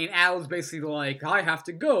 and Al's basically like, I have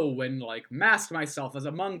to go and, like, mask myself as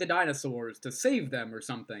among the dinosaurs to save them or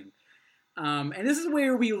something. And this is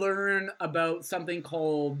where we learn about something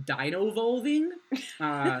called dino-volving,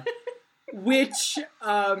 which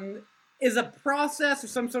is a process or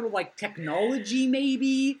some sort of, like, technology,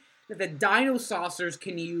 maybe, that the dinosaurs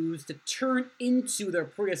can use to turn into their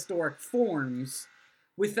prehistoric forms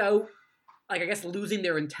without, like, I guess, losing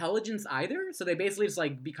their intelligence either. So they basically just,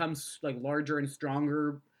 like, become, like, larger and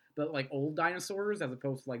stronger, but, like, old dinosaurs as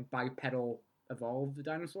opposed to, like, bipedal evolved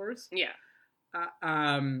dinosaurs. Yeah.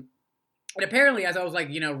 And apparently, as I was, like,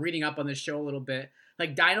 you know, reading up on this show a little bit,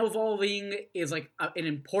 like, dino-volving is, like, an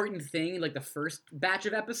important thing in, like, the first batch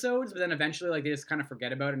of episodes, but then eventually, like, they just kind of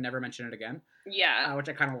forget about it and never mention it again. Yeah. Which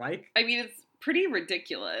I kind of like. I mean, it's pretty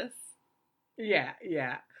ridiculous. Yeah.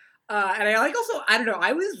 And I like also, I don't know,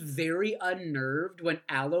 I was very unnerved when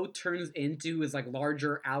Allo turns into his, like,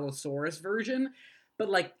 larger Allosaurus version, but,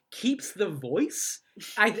 like, keeps the voice.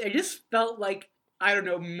 I just felt like, I don't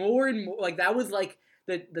know, more and more, like, that was, like,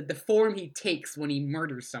 the form he takes when he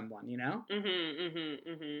murders someone, you know?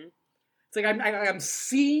 It's like, I'm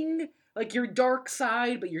seeing, like, your dark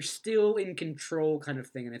side, but you're still in control kind of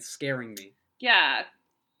thing, and it's scaring me. Yeah.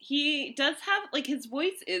 He does have, like, his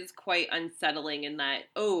voice is quite unsettling in that,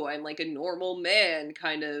 oh, I'm like a normal man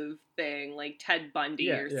kind of thing, like Ted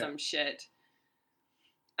Bundy or some shit.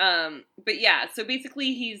 But yeah, so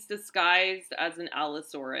basically he's disguised as an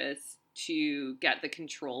Allosaurus to get the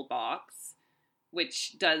control box,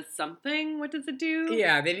 which does something. What does it do?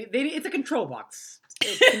 Yeah, it's a control box.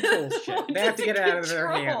 It controls shit. They have to get it out of their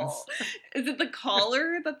hands. Is it the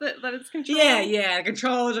collar that it's controlling? Yeah.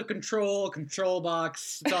 Controllers of control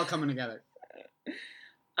box. It's all coming together.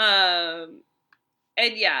 And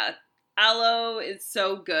yeah, Allo is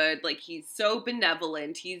so good. Like, he's so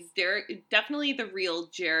benevolent. He's definitely the real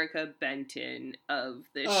Jerrica Benton of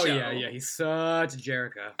this show. Oh, yeah. He's such a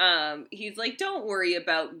Jerrica. He's like, don't worry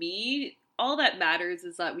about me. All that matters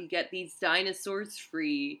is that we get these dinosaurs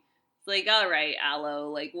free. It's like, all right, Allo,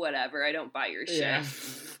 like, whatever. I don't buy your shit. Yeah.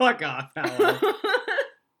 Fuck off, Allo.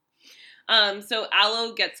 So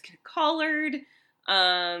Allo gets collared,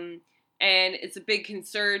 and it's a big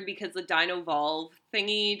concern because the Dino-Volve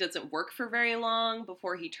thingy doesn't work for very long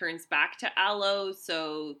before he turns back to Allo,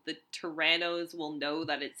 so the Tyrannos will know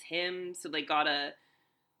that it's him, so they gotta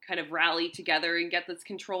kind of rally together and get this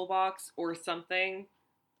control box or something.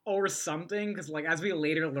 Or something, because, like, as we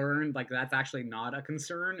later learned, like, that's actually not a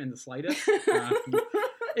concern in the slightest.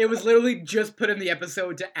 It was literally just put in the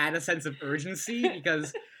episode to add a sense of urgency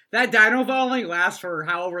because that dino falling lasts for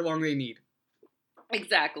however long they need.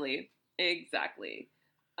 Exactly.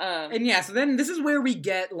 And yeah, so then this is where we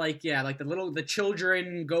get like the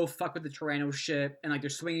children go fuck with the Tyranno ship and like they're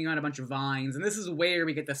swinging on a bunch of vines, and this is where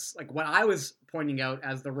we get this like what I was pointing out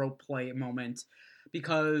as the rope play moment,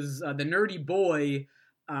 because the nerdy boy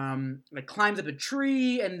like climbs up a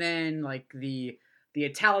tree, and then like the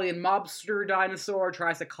Italian mobster dinosaur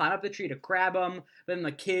tries to climb up the tree to grab him, but then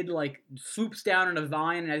the kid like swoops down on a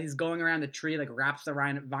vine, and as he's going around the tree like wraps the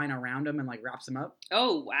vine around him and like wraps him up.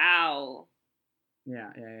 Oh wow.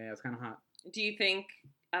 Yeah, it's kind of hot. Do you think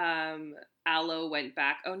Aloe went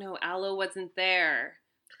back? Oh no, Aloe wasn't there.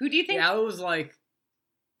 Who do you think? Yeah, Aloe was like.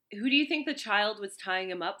 Who do you think the child was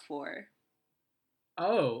tying him up for?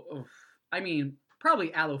 Oh, I mean,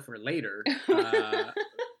 probably Aloe for later. But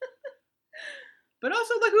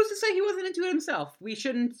also, like, who's to say he wasn't into it himself? We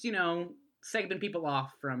shouldn't, segment people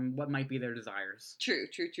off from what might be their desires. True.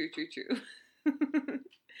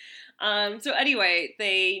 So anyway,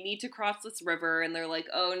 they need to cross this river, and they're like,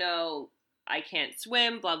 oh no, I can't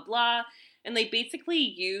swim, blah, blah. And they basically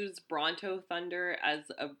use Bronto Thunder as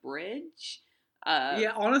a bridge.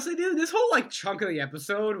 Yeah, honestly, dude, this whole, like, chunk of the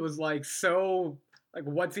episode was, like, so, like,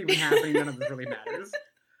 what's even happening? None of this really matters.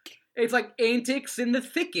 It's, like, antics in the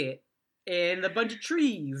thicket, and a bunch of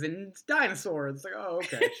trees, and dinosaurs. Like, oh,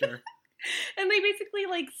 okay, sure. And they basically,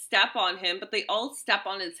 like, step on him, but they all step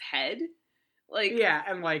on his head. Like, yeah,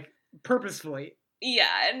 and, like, purposefully.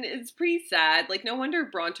 Yeah, and it's pretty sad. Like, no wonder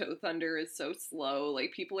Bronto Thunder is so slow.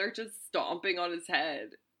 Like, people are just stomping on his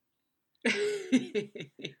head.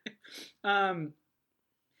 And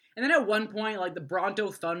then at one point, like, the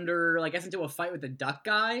Bronto Thunder, like, gets into a fight with the duck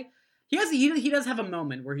guy. He does have a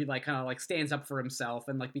moment where he, like, kind of, like, stands up for himself,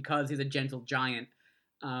 and, like, because he's a gentle giant,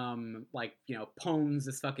 like, pwns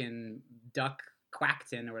this fucking duck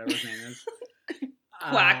Quackton, or whatever his name is.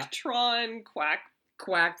 Quacktron, Quacktron.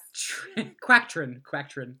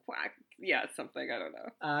 Yeah, something, I don't know.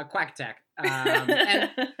 Quacktack. And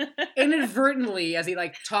inadvertently, as he,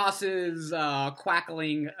 like, tosses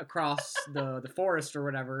Quackling across the forest or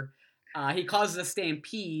whatever, he causes a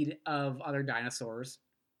stampede of other dinosaurs.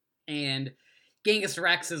 And Genghis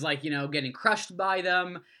Rex is, like, getting crushed by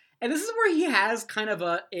them. And this is where he has kind of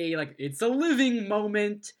a like, it's a living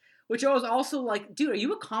moment, which I was also like, dude, are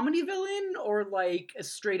you a comedy villain or, like, a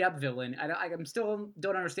straight-up villain? I'm still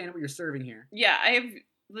don't understand what you're serving here. Yeah,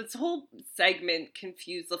 this whole segment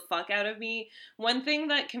confused the fuck out of me. One thing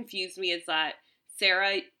that confused me is that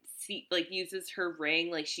Sarah, uses her ring,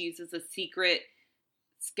 like, she uses a secret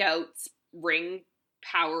Scout's ring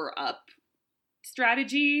power-up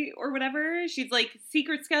strategy or whatever. She's like,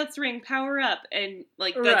 Secret Scout's ring, power up, and,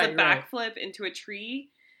 like, does a backflip into a tree.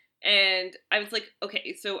 And I was like,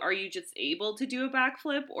 okay, so are you just able to do a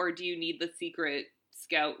backflip, or do you need the Secret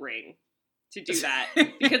Scout ring to do that?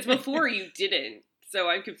 Because before you didn't, so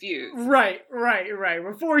I'm confused. Right.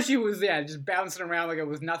 Before she was, just bouncing around like it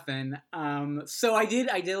was nothing. So I did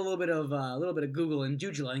a little bit of Google and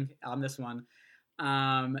doodling on this one,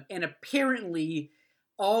 and apparently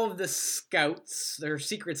all of the scouts, they're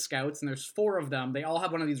secret scouts, and there's 4 of them. They all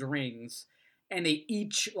have one of these rings, and they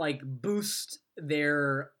each, like, boost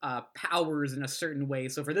their powers in a certain way.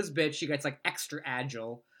 So for this bitch, she gets, like, extra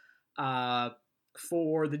agile.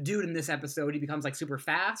 For the dude in this episode, he becomes, like, super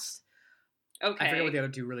fast. Okay. I forget what the other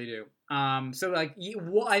 2 really do. So, like,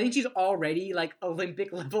 I think she's already, like,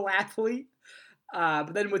 Olympic level athlete.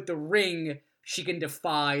 But then with the ring, she can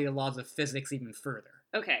defy the laws of physics even further.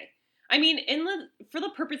 Okay. I mean, for the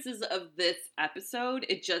purposes of this episode,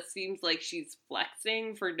 it just seems like she's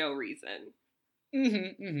flexing for no reason.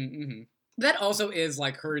 That also is,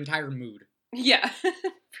 like, her entire mood. Yeah,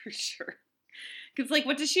 for sure. Because, like,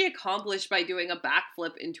 what does she accomplish by doing a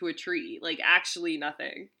backflip into a tree? Like, actually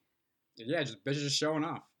nothing. Yeah, just showing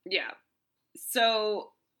off. Yeah.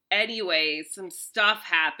 So, anyway, some stuff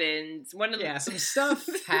happens. Some stuff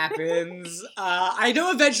happens. I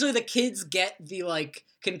know eventually the kids get the, like,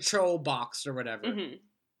 control box or whatever. Mm-hmm.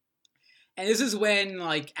 And this is when,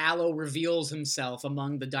 like, Aloe reveals himself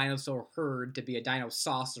among the dinosaur herd to be a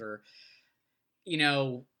Dinosaucer.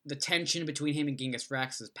 The tension between him and Genghis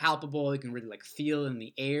Rex is palpable. You can really, like, feel it in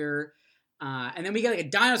the air. And then we get, like, a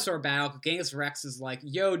dinosaur battle. Genghis Rex is like,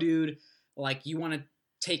 yo, dude, like, you want to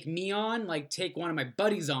take me on? Like, take one of my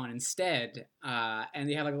buddies on instead. And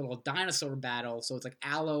they have, like, a little dinosaur battle. So it's, like,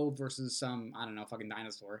 Aloe versus some, I don't know, fucking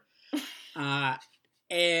dinosaur.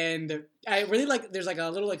 And I really like, there's, like, a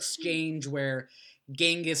little exchange where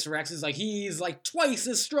Genghis Rex is like, he's, like, twice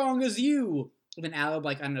as strong as you. And then Aloe,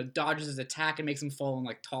 like, I don't know, dodges his attack and makes him fall in,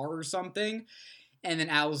 like, tar or something. And then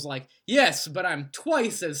Alo's like, yes, but I'm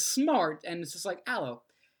twice as smart. And it's just like, Alo,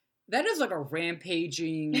 that is like a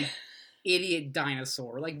rampaging idiot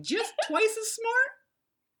dinosaur. Like, just twice as smart?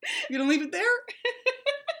 You gonna leave it there?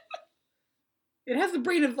 It has the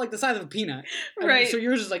brain of, like, the size of a peanut. Right. So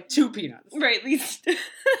yours is like 2 peanuts. Right,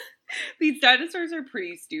 these dinosaurs are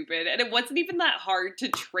pretty stupid, and it wasn't even that hard to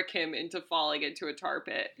trick him into falling into a tar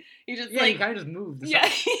pit. He just, Yeah, he kind of just moved. yeah,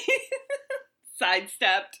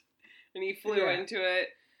 sidestepped, and he flew into it.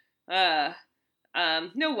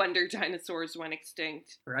 No wonder dinosaurs went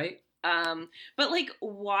extinct. Right? But, like,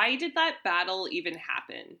 why did that battle even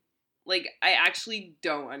happen? Like, I actually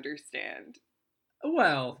don't understand.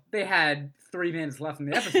 Well, they had 3 minutes left in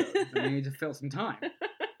the episode. They needed to fill some time.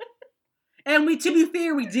 And to be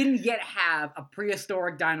fair, we didn't yet have a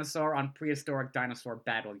prehistoric dinosaur on prehistoric dinosaur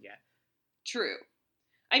battle yet. True.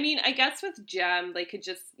 I mean, I guess with Gem, they could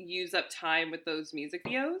just use up time with those music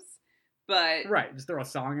videos, but... Right, just throw a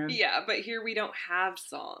song in. Yeah, but here we don't have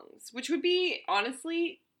songs, which would be,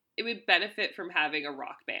 honestly, it would benefit from having a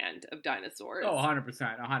rock band of dinosaurs. Oh,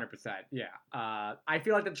 100%, 100%, yeah. I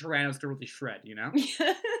feel like the Tyrannos could really shred, you know?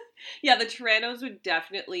 Yeah, the Tyrannos would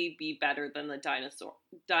definitely be better than the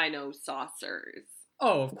Dinosaucers.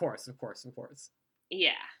 Oh, of course.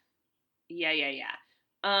 Yeah.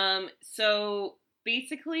 So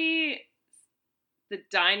basically, the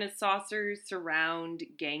Dinosaucers surround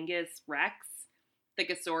Genghis Rex,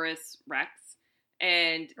 Thigosaurus Rex,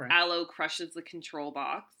 and Right. Alo crushes the control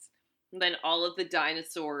box. And then all of the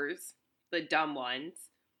dinosaurs, the dumb ones,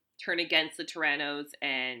 turn against the Tyrannos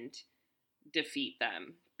and defeat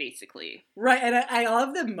them, basically. Right, and I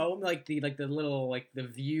love the moment, like the little, like, the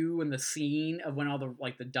view and the scene of when all the,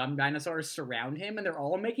 like, the dumb dinosaurs surround him, and they're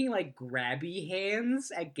all making, like, grabby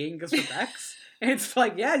hands at Genghis Rex. And it's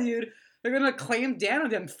like, yeah, dude, they're gonna clamp down on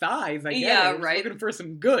them thighs. I get Yeah, it. We're just right. looking for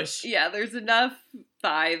some gush. Yeah, there's enough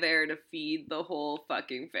thigh there to feed the whole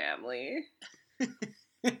fucking family.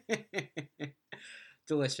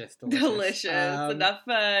 Delicious. Delicious. Enough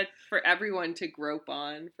for everyone to grope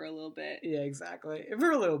on for a little bit. Yeah, exactly.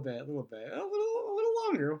 For a little bit. A little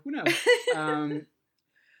longer. Who knows?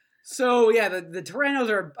 So, yeah, the Tyrannos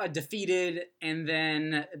are defeated, and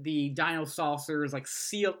then the Dinosaucers, like,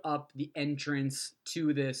 seal up the entrance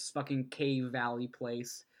to this fucking cave valley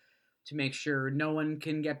place to make sure no one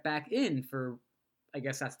can get back in for, I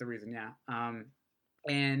guess that's the reason, yeah.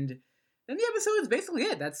 And then the episode is basically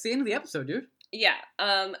it. That's the end of the episode, dude. Yeah,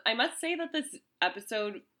 I must say that this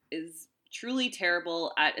episode is truly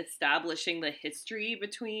terrible at establishing the history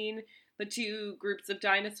between the two groups of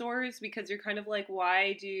dinosaurs, because you're kind of like,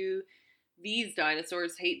 why do these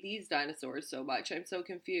dinosaurs hate these dinosaurs so much? I'm so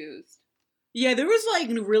confused. Yeah, there was, like,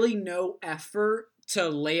 really no effort to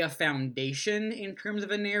lay a foundation in terms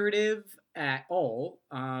of a narrative at all,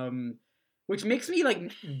 which makes me,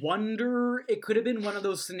 like, wonder, it could have been one of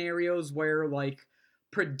those scenarios where, like,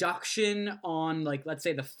 production on, like, let's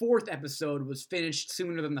say the 4th episode was finished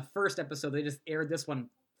sooner than the 1st episode. They just aired this one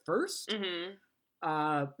first. Mm-hmm.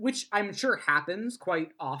 Which I'm sure happens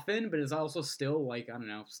quite often, but is also still, like, I don't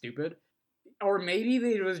know, stupid. Or maybe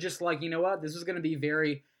it was just like, you know what, this is going to be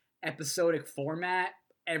very episodic format.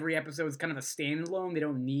 Every episode is kind of a standalone. They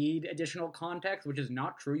don't need additional context, which is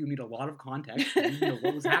not true. You need a lot of context. You need to know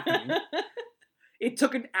what was happening. It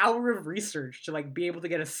took an hour of research to, like, be able to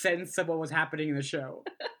get a sense of what was happening in the show.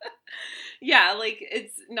 Yeah, like,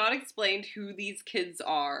 it's not explained who these kids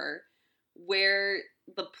are, where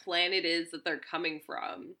the planet is that they're coming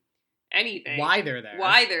from, anything. Why they're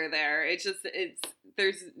there. It's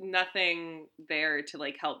there's nothing there to,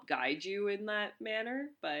 like, help guide you in that manner,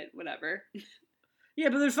 but whatever. Yeah,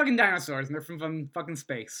 but there's fucking dinosaurs, and they're from fucking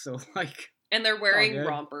space, so, like... And they're wearing good.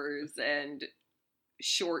 rompers and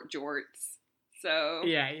short jorts, so...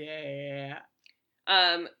 Yeah.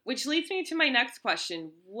 Which leads me to my next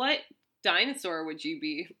question. What dinosaur would you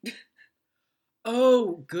be?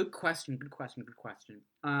 Oh, good question. Before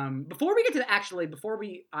we get to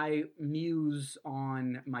I muse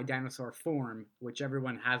on my dinosaur form, which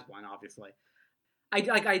everyone has one, obviously.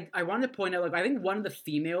 I wanted to point out, like, I think one of the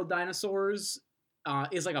female dinosaurs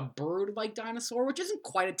is like a bird-like dinosaur, which isn't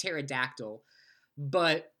quite a pterodactyl.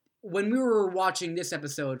 But when we were watching this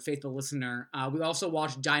episode, faithful listener, we also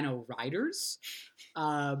watched Dino Riders.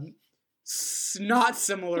 Not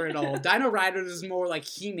similar at all. Dino Riders is more like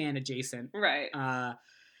He-Man adjacent. Right.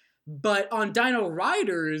 But on Dino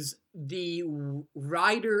Riders, the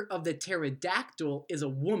rider of the pterodactyl is a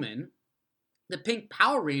woman. The pink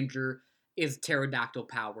Power Ranger is pterodactyl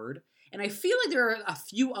powered. And I feel like there are a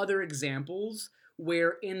few other examples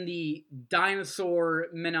where in the dinosaur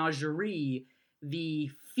menagerie, the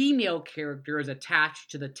female character is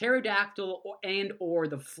attached to the pterodactyl or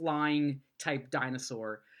the flying type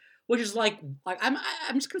dinosaur, which is like I'm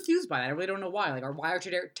just confused by that. I really don't know why. Like, why are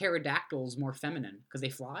pterodactyls more feminine? Because they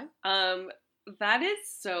fly? That is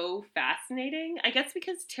so fascinating. I guess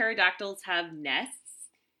because pterodactyls have nests.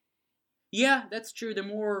 Yeah, that's true. They're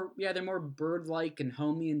more bird-like and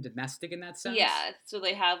homey and domestic in that sense. Yeah, so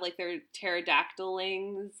they have like their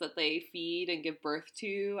pterodactylings that they feed and give birth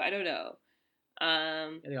to. I don't know.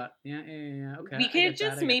 Okay. We could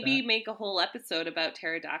just maybe make a whole episode about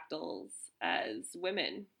pterodactyls as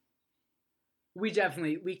women. We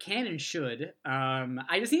can and should.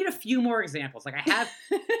 I just need a few more examples. Like, I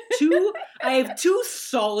have two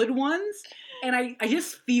solid ones, and I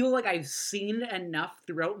just feel like I've seen enough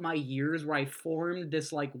throughout my years where I formed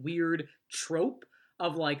this, like, weird trope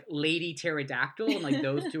of, like, lady pterodactyl, and, like,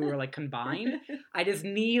 those two are, like, combined. I just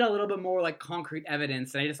need a little bit more, like, concrete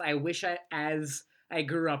evidence, and I wish as I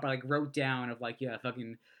grew up, I, like, wrote down of, like,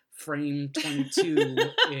 fucking frame 22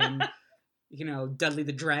 in... Dudley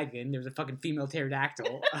the Dragon. There's a fucking female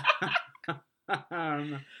pterodactyl.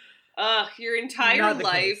 Your entire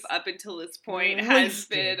life case. up until this point has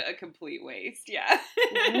been a complete waste. Yeah.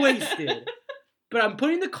 Wasted. But I'm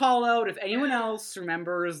putting the call out. If anyone else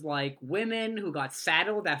remembers, like, women who got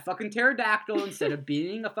saddled with that fucking pterodactyl instead of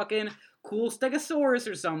being a fucking cool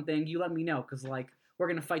stegosaurus or something, you let me know. Because, like, we're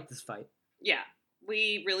going to fight this fight. Yeah.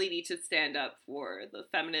 We really need to stand up for the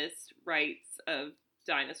feminist rights of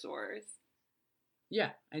dinosaurs.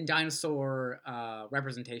 Yeah, and dinosaur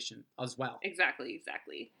representation as well. Exactly.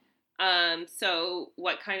 So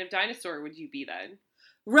what kind of dinosaur would you be then?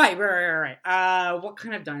 Right. What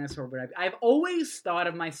kind of dinosaur would I be? I've always thought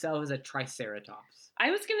of myself as a triceratops.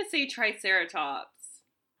 I was going to say triceratops.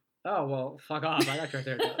 Oh, well, fuck off. I got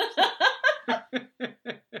triceratops.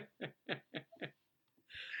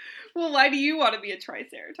 Well, why do you want to be a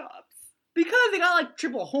triceratops? Because they got, like,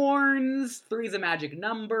 triple horns, 3's a magic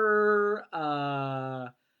number, they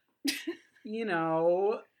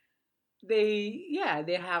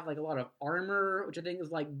have, like, a lot of armor, which I think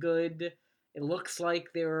is, like, good. It looks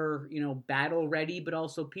like they're, battle ready, but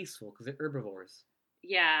also peaceful, because they're herbivores.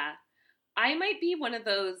 Yeah. I might be one of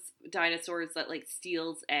those dinosaurs that, like,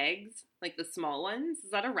 steals eggs, like the small ones.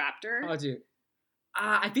 Is that a raptor? Oh, dude.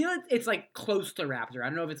 I feel like it's, like, close to raptor. I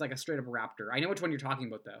don't know if it's, like, a straight-up raptor. I know which one you're talking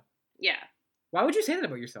about, though. Yeah. Why would you say that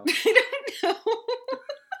about yourself? I don't know.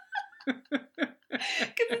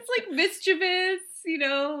 Because it's like mischievous,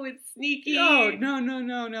 it's sneaky. No.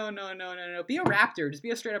 Be a raptor. Just be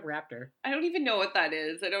a straight up raptor. I don't even know what that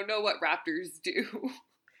is. I don't know what raptors do.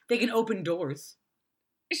 They can open doors.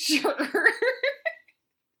 Sure.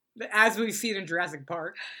 As we've seen in Jurassic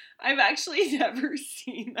Park. I've actually never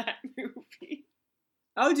seen that movie.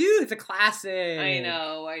 Oh, dude, it's a classic. I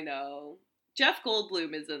know. Jeff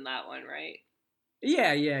Goldblum is in that one, right?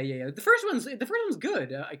 Yeah. The first one's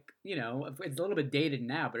good. It's a little bit dated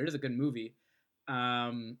now, but it is a good movie.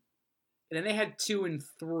 And then they had 2 and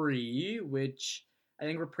 3, which I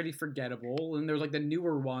think were pretty forgettable. And there's, like, the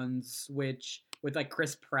newer ones, which with, like,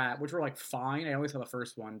 Chris Pratt, which were, like, fine. I only saw the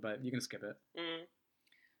first one, but you can skip it.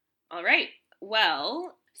 All right.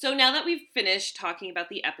 Well, so now that we've finished talking about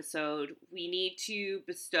the episode, we need to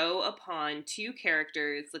bestow upon 2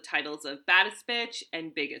 characters the titles of Baddest Bitch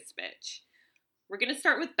and Biggest Bitch. We're going to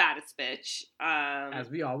start with Baddest Bitch. As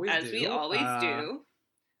we always do.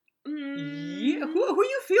 Yeah, who are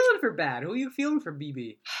you feeling for Bad? Who are you feeling for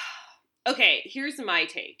BB? Okay, here's my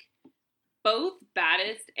take. Both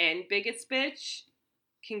Baddest and Biggest Bitch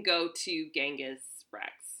can go to Genghis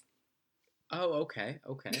Rex. Oh, okay.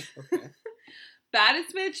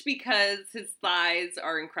 Baddest Bitch because his thighs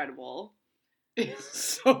are incredible.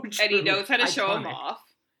 So true. And he knows how to show them off.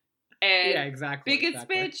 And yeah, exactly. Biggest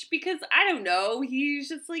bitch because, I don't know, he's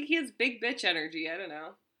just like, he has big bitch energy. I don't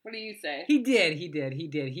know. What do you say? He did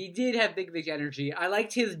have big bitch energy. I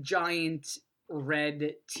liked his giant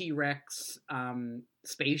red T-Rex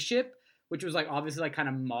spaceship, which was, like, obviously, like, kind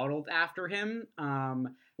of modeled after him,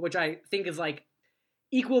 which I think is, like,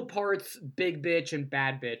 equal parts big bitch and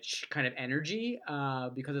bad bitch kind of energy,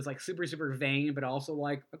 because it's, like, super, super vain, but also,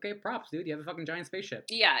 like, okay, props, dude, you have a fucking giant spaceship.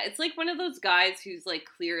 Yeah, it's like one of those guys who's, like,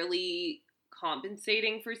 clearly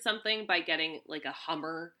compensating for something by getting, like, a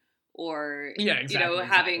Hummer, or,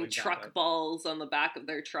 having truck balls on the back of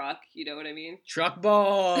their truck, you know what I mean? Truck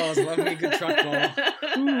balls! Love me a good truck ball.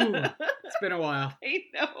 Ooh, it's been a while. I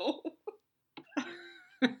know.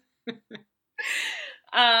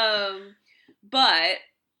 But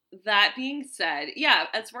That being said, yeah,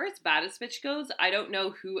 as far as baddest bitch goes, I don't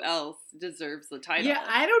know who else deserves the title. Yeah,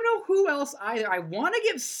 I don't know who else either. I want to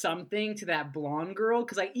give something to that blonde girl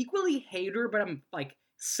because I equally hate her, but I'm like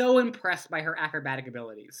so impressed by her acrobatic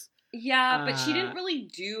abilities. Yeah, but she didn't really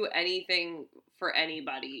do anything for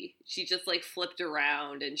anybody. She just like flipped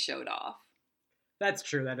around and showed off. That's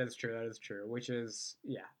true. That is true. That is true. Which is,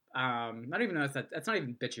 yeah. Not even that's not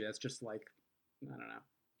even bitchy. That's just like, I don't know.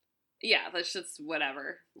 Yeah, that's just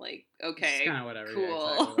whatever. Like, okay, It's kind of whatever.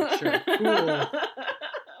 cool. Yeah, exactly. Like, sure. Cool.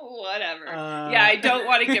 Whatever. Yeah, I don't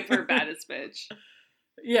want to give her baddest bitch.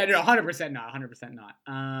 Yeah, no, 100% not. 100% not.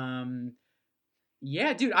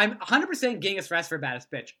 Yeah, dude, I'm 100% Genghis Rex for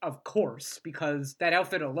baddest bitch, of course, because that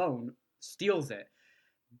outfit alone steals it.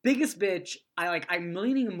 Biggest bitch, I'm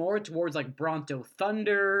leaning more towards like Bronto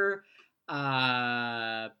Thunder,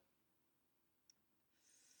 Bronto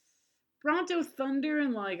Thunder,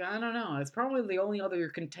 and like, I don't know, it's probably the only other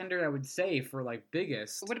contender I would say for like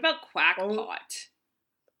biggest. What about Quackpot?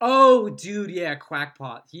 Oh, dude, yeah,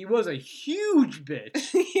 Quackpot. He was a huge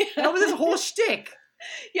bitch. Yeah. That was his whole shtick.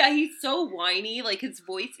 Yeah, he's so whiny. Like, his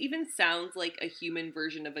voice even sounds like a human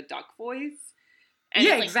version of a duck voice. And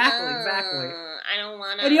Yeah, it's exactly. I don't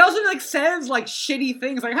want to. And he also like says like shitty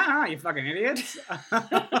things like, "Ha, you fucking idiots." It's such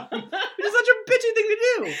a bitchy thing to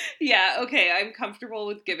do. Yeah, okay, I'm comfortable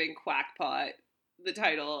with giving Quackpot the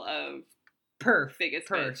title of biggest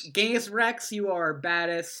bitch. Genghis Rex, you are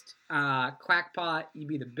baddest. Quackpot, you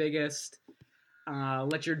be the biggest.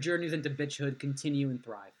 Let your journeys into bitchhood continue and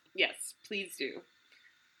thrive. Yes, please do.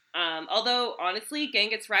 Although, honestly,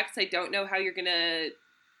 Genghis Rex, I don't know how you're gonna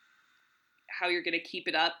keep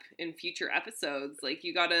it up in future episodes. Like,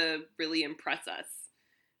 you gotta really impress us.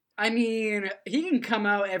 I mean, he can come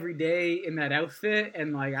out every day in that outfit,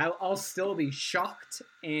 and like I'll still be shocked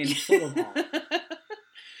and full of awe.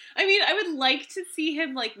 I mean, I would like to see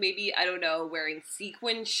him, like, maybe, I don't know, wearing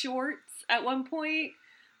sequin shorts at one point.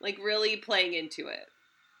 Like, really playing into it.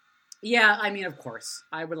 Yeah, I mean, of course.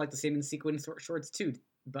 I would like to see him in sequin shorts too.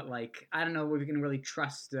 But, like, I don't know if we can really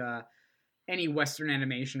trust any Western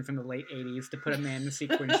animation from the late 80s to put a man in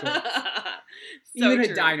sequin shorts. Even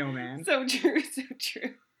true. a Dino Man. So true, so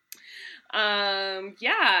true.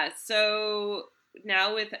 Yeah, so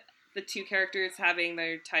now with the two characters having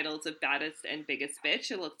their titles of baddest and biggest bitch,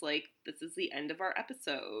 it looks like this is the end of our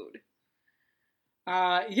episode.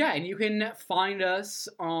 Yeah, and you can find us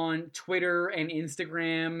on Twitter and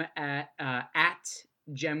Instagram at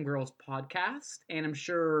Gem Girls Podcast, and I'm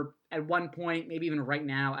sure at one point, maybe even right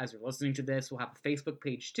now, as you're listening to this, we'll have a Facebook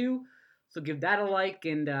page too. So give that a like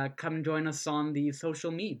and come join us on the social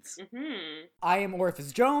medias. Mm-hmm. I am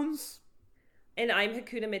Orpheus Jones. And I'm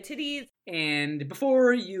Hakuna Matitties. And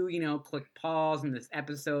before you click pause on this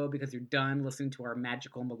episode because you're done listening to our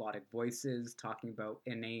magical melodic voices talking about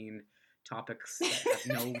inane topics that have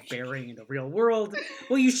no bearing in the real world,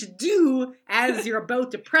 what you should do as you're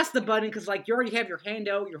about to press the button, because like you already have your hand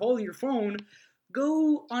out, you're holding your phone,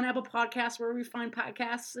 go on Apple Podcasts where we find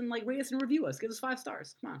podcasts and like rate us and review us. Give us 5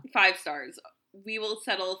 stars. Come on. 5 stars. We will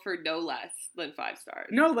settle for no less than 5 stars.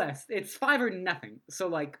 No less. It's 5 or nothing. So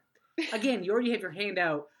like, again, you already have your hand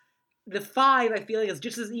out. The 5, I feel like, is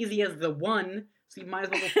just as easy as the 1, so you might as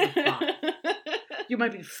well go for the 5. You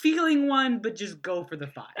might be feeling 1, but just go for the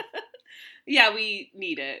 5. Yeah, we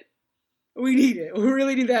need it. We need it. We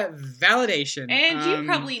really need that validation. And you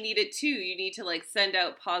probably need it too. You need to like send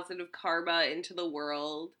out positive karma into the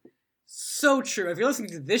world. So true. If you're listening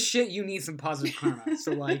to this shit, you need some positive karma.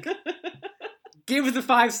 So like, give us the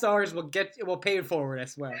 5 stars. We'll pay it forward, I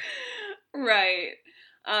swear. Right.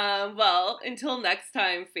 Well, until next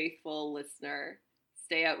time, faithful listener,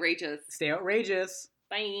 stay outrageous. Stay outrageous.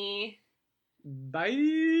 Bye.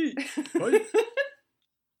 Bye. Bye.